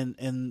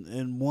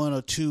 1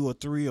 or 2 or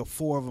 3 or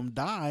 4 of them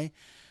die.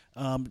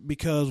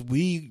 because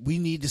we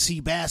need to see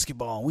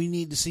basketball. We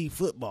need to see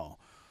football.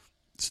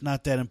 It's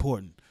not that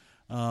important.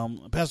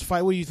 Pastor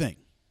Fight, what do you think?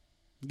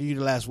 I'll give you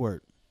the last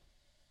word.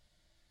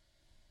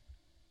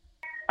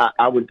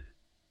 I would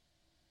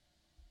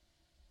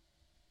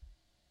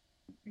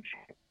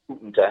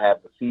to have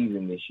a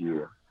season this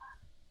year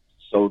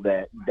so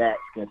that Dak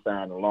can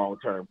sign a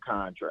long-term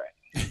contract.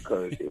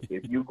 Because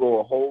if you go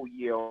a whole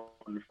year on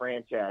the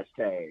franchise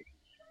tag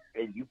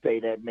and you pay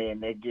that man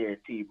that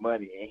guaranteed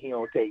money and he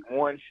don't take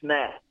one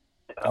snap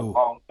a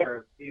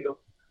long-term deal,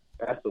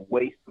 that's a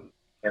waste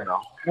and a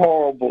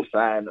horrible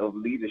sign of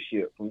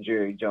leadership from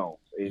Jerry Jones.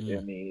 I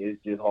mean,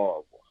 it's just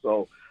horrible.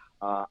 So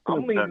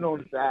I'm leaning on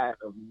the side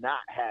of not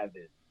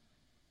having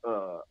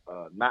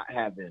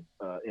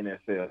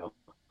NFL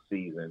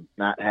season,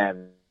 not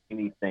having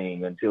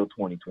anything until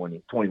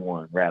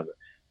 2021 rather.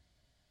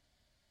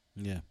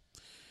 Yeah.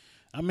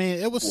 I mean,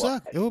 it would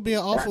suck. It would be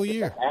an awful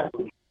year.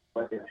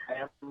 But the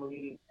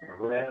family, the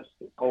refs,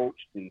 the coach,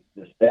 the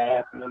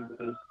staff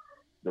members,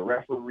 the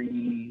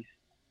referees,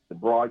 the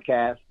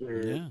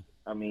broadcasters. Yeah.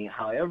 I mean,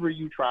 however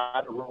you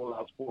try to roll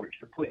out sports,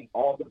 you're putting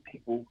all the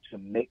people to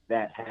make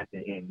that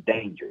happen in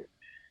danger.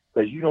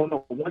 Because you don't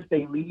know, once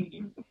they leave,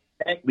 you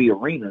protect the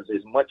arenas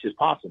as much as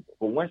possible.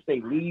 But once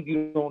they leave,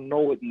 you don't know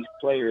what these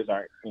players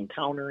are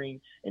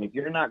encountering. And if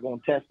you're not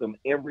going to test them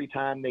every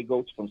time they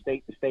go from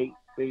state to state,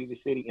 city to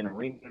city, and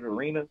arena to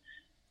arena,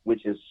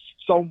 which is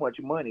so much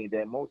money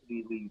that most of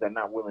these leagues are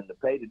not willing to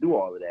pay to do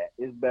all of that,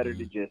 it's better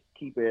to just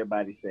keep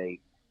everybody safe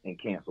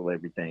and cancel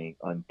everything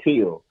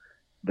until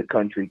the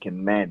country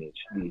can manage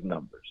these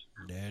numbers.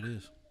 There it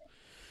is.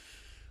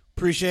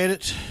 Appreciate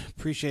it.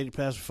 Appreciate you,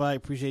 Pastor Fight.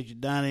 Appreciate you,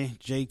 Donnie,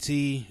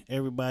 JT,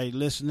 everybody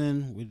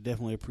listening. We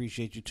definitely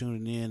appreciate you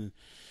tuning in and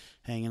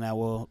hanging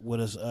out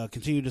with us.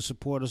 Continue to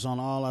support us on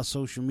all our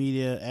social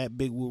media at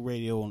Big Woo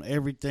Radio on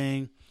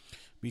everything.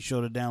 Be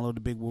sure to download the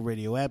Big Woo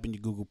Radio app in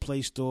your Google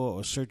Play Store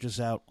or search us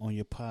out on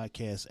your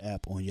podcast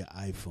app on your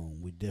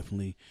iPhone. We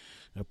definitely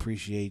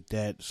appreciate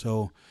that.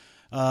 So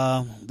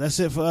that's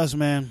it for us,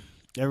 man.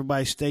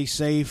 Everybody stay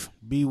safe,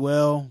 be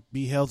well,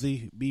 be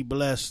healthy, be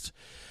blessed.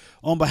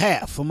 On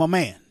behalf of my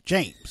man,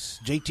 James,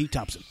 JT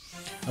Thompson,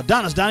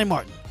 Adonis Donnie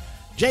Martin,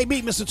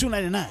 JB Mr.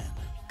 299,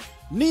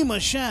 Nima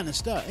Shining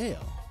Star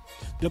L,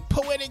 the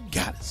Poetic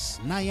Goddess,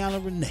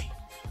 Nyana Renee,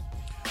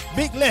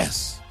 Big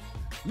Les,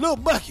 Lil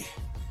Bucky,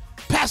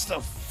 Pastor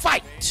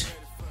Fight,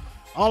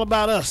 All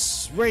About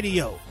Us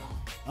Radio.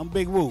 I'm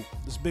Big Woo.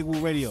 This is Big Woo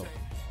Radio.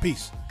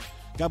 Peace.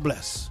 God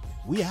bless.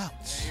 We out.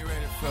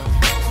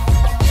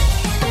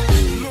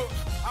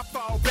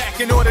 Fall back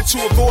in order to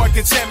avoid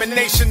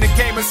contamination. The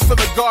game is full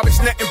of garbage,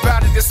 nothing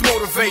about it that's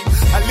motivate.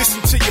 I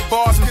listen to your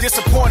bars, I'm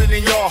disappointed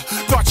in y'all.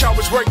 Thought y'all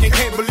was working,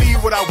 can't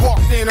believe what I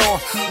walked in on.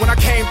 When I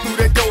came through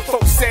that door,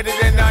 folks said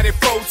it in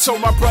 94.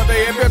 Told my brother,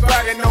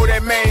 everybody know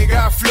that man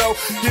got flow.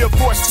 You're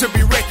forced to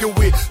be reckoned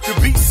with. The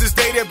beats is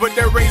dated, but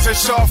their razor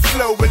sharp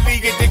flow. Will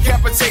leave it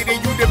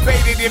decapitated, you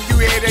debated if you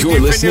had a You're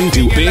listening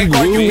to Big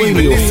Woo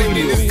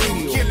Radio.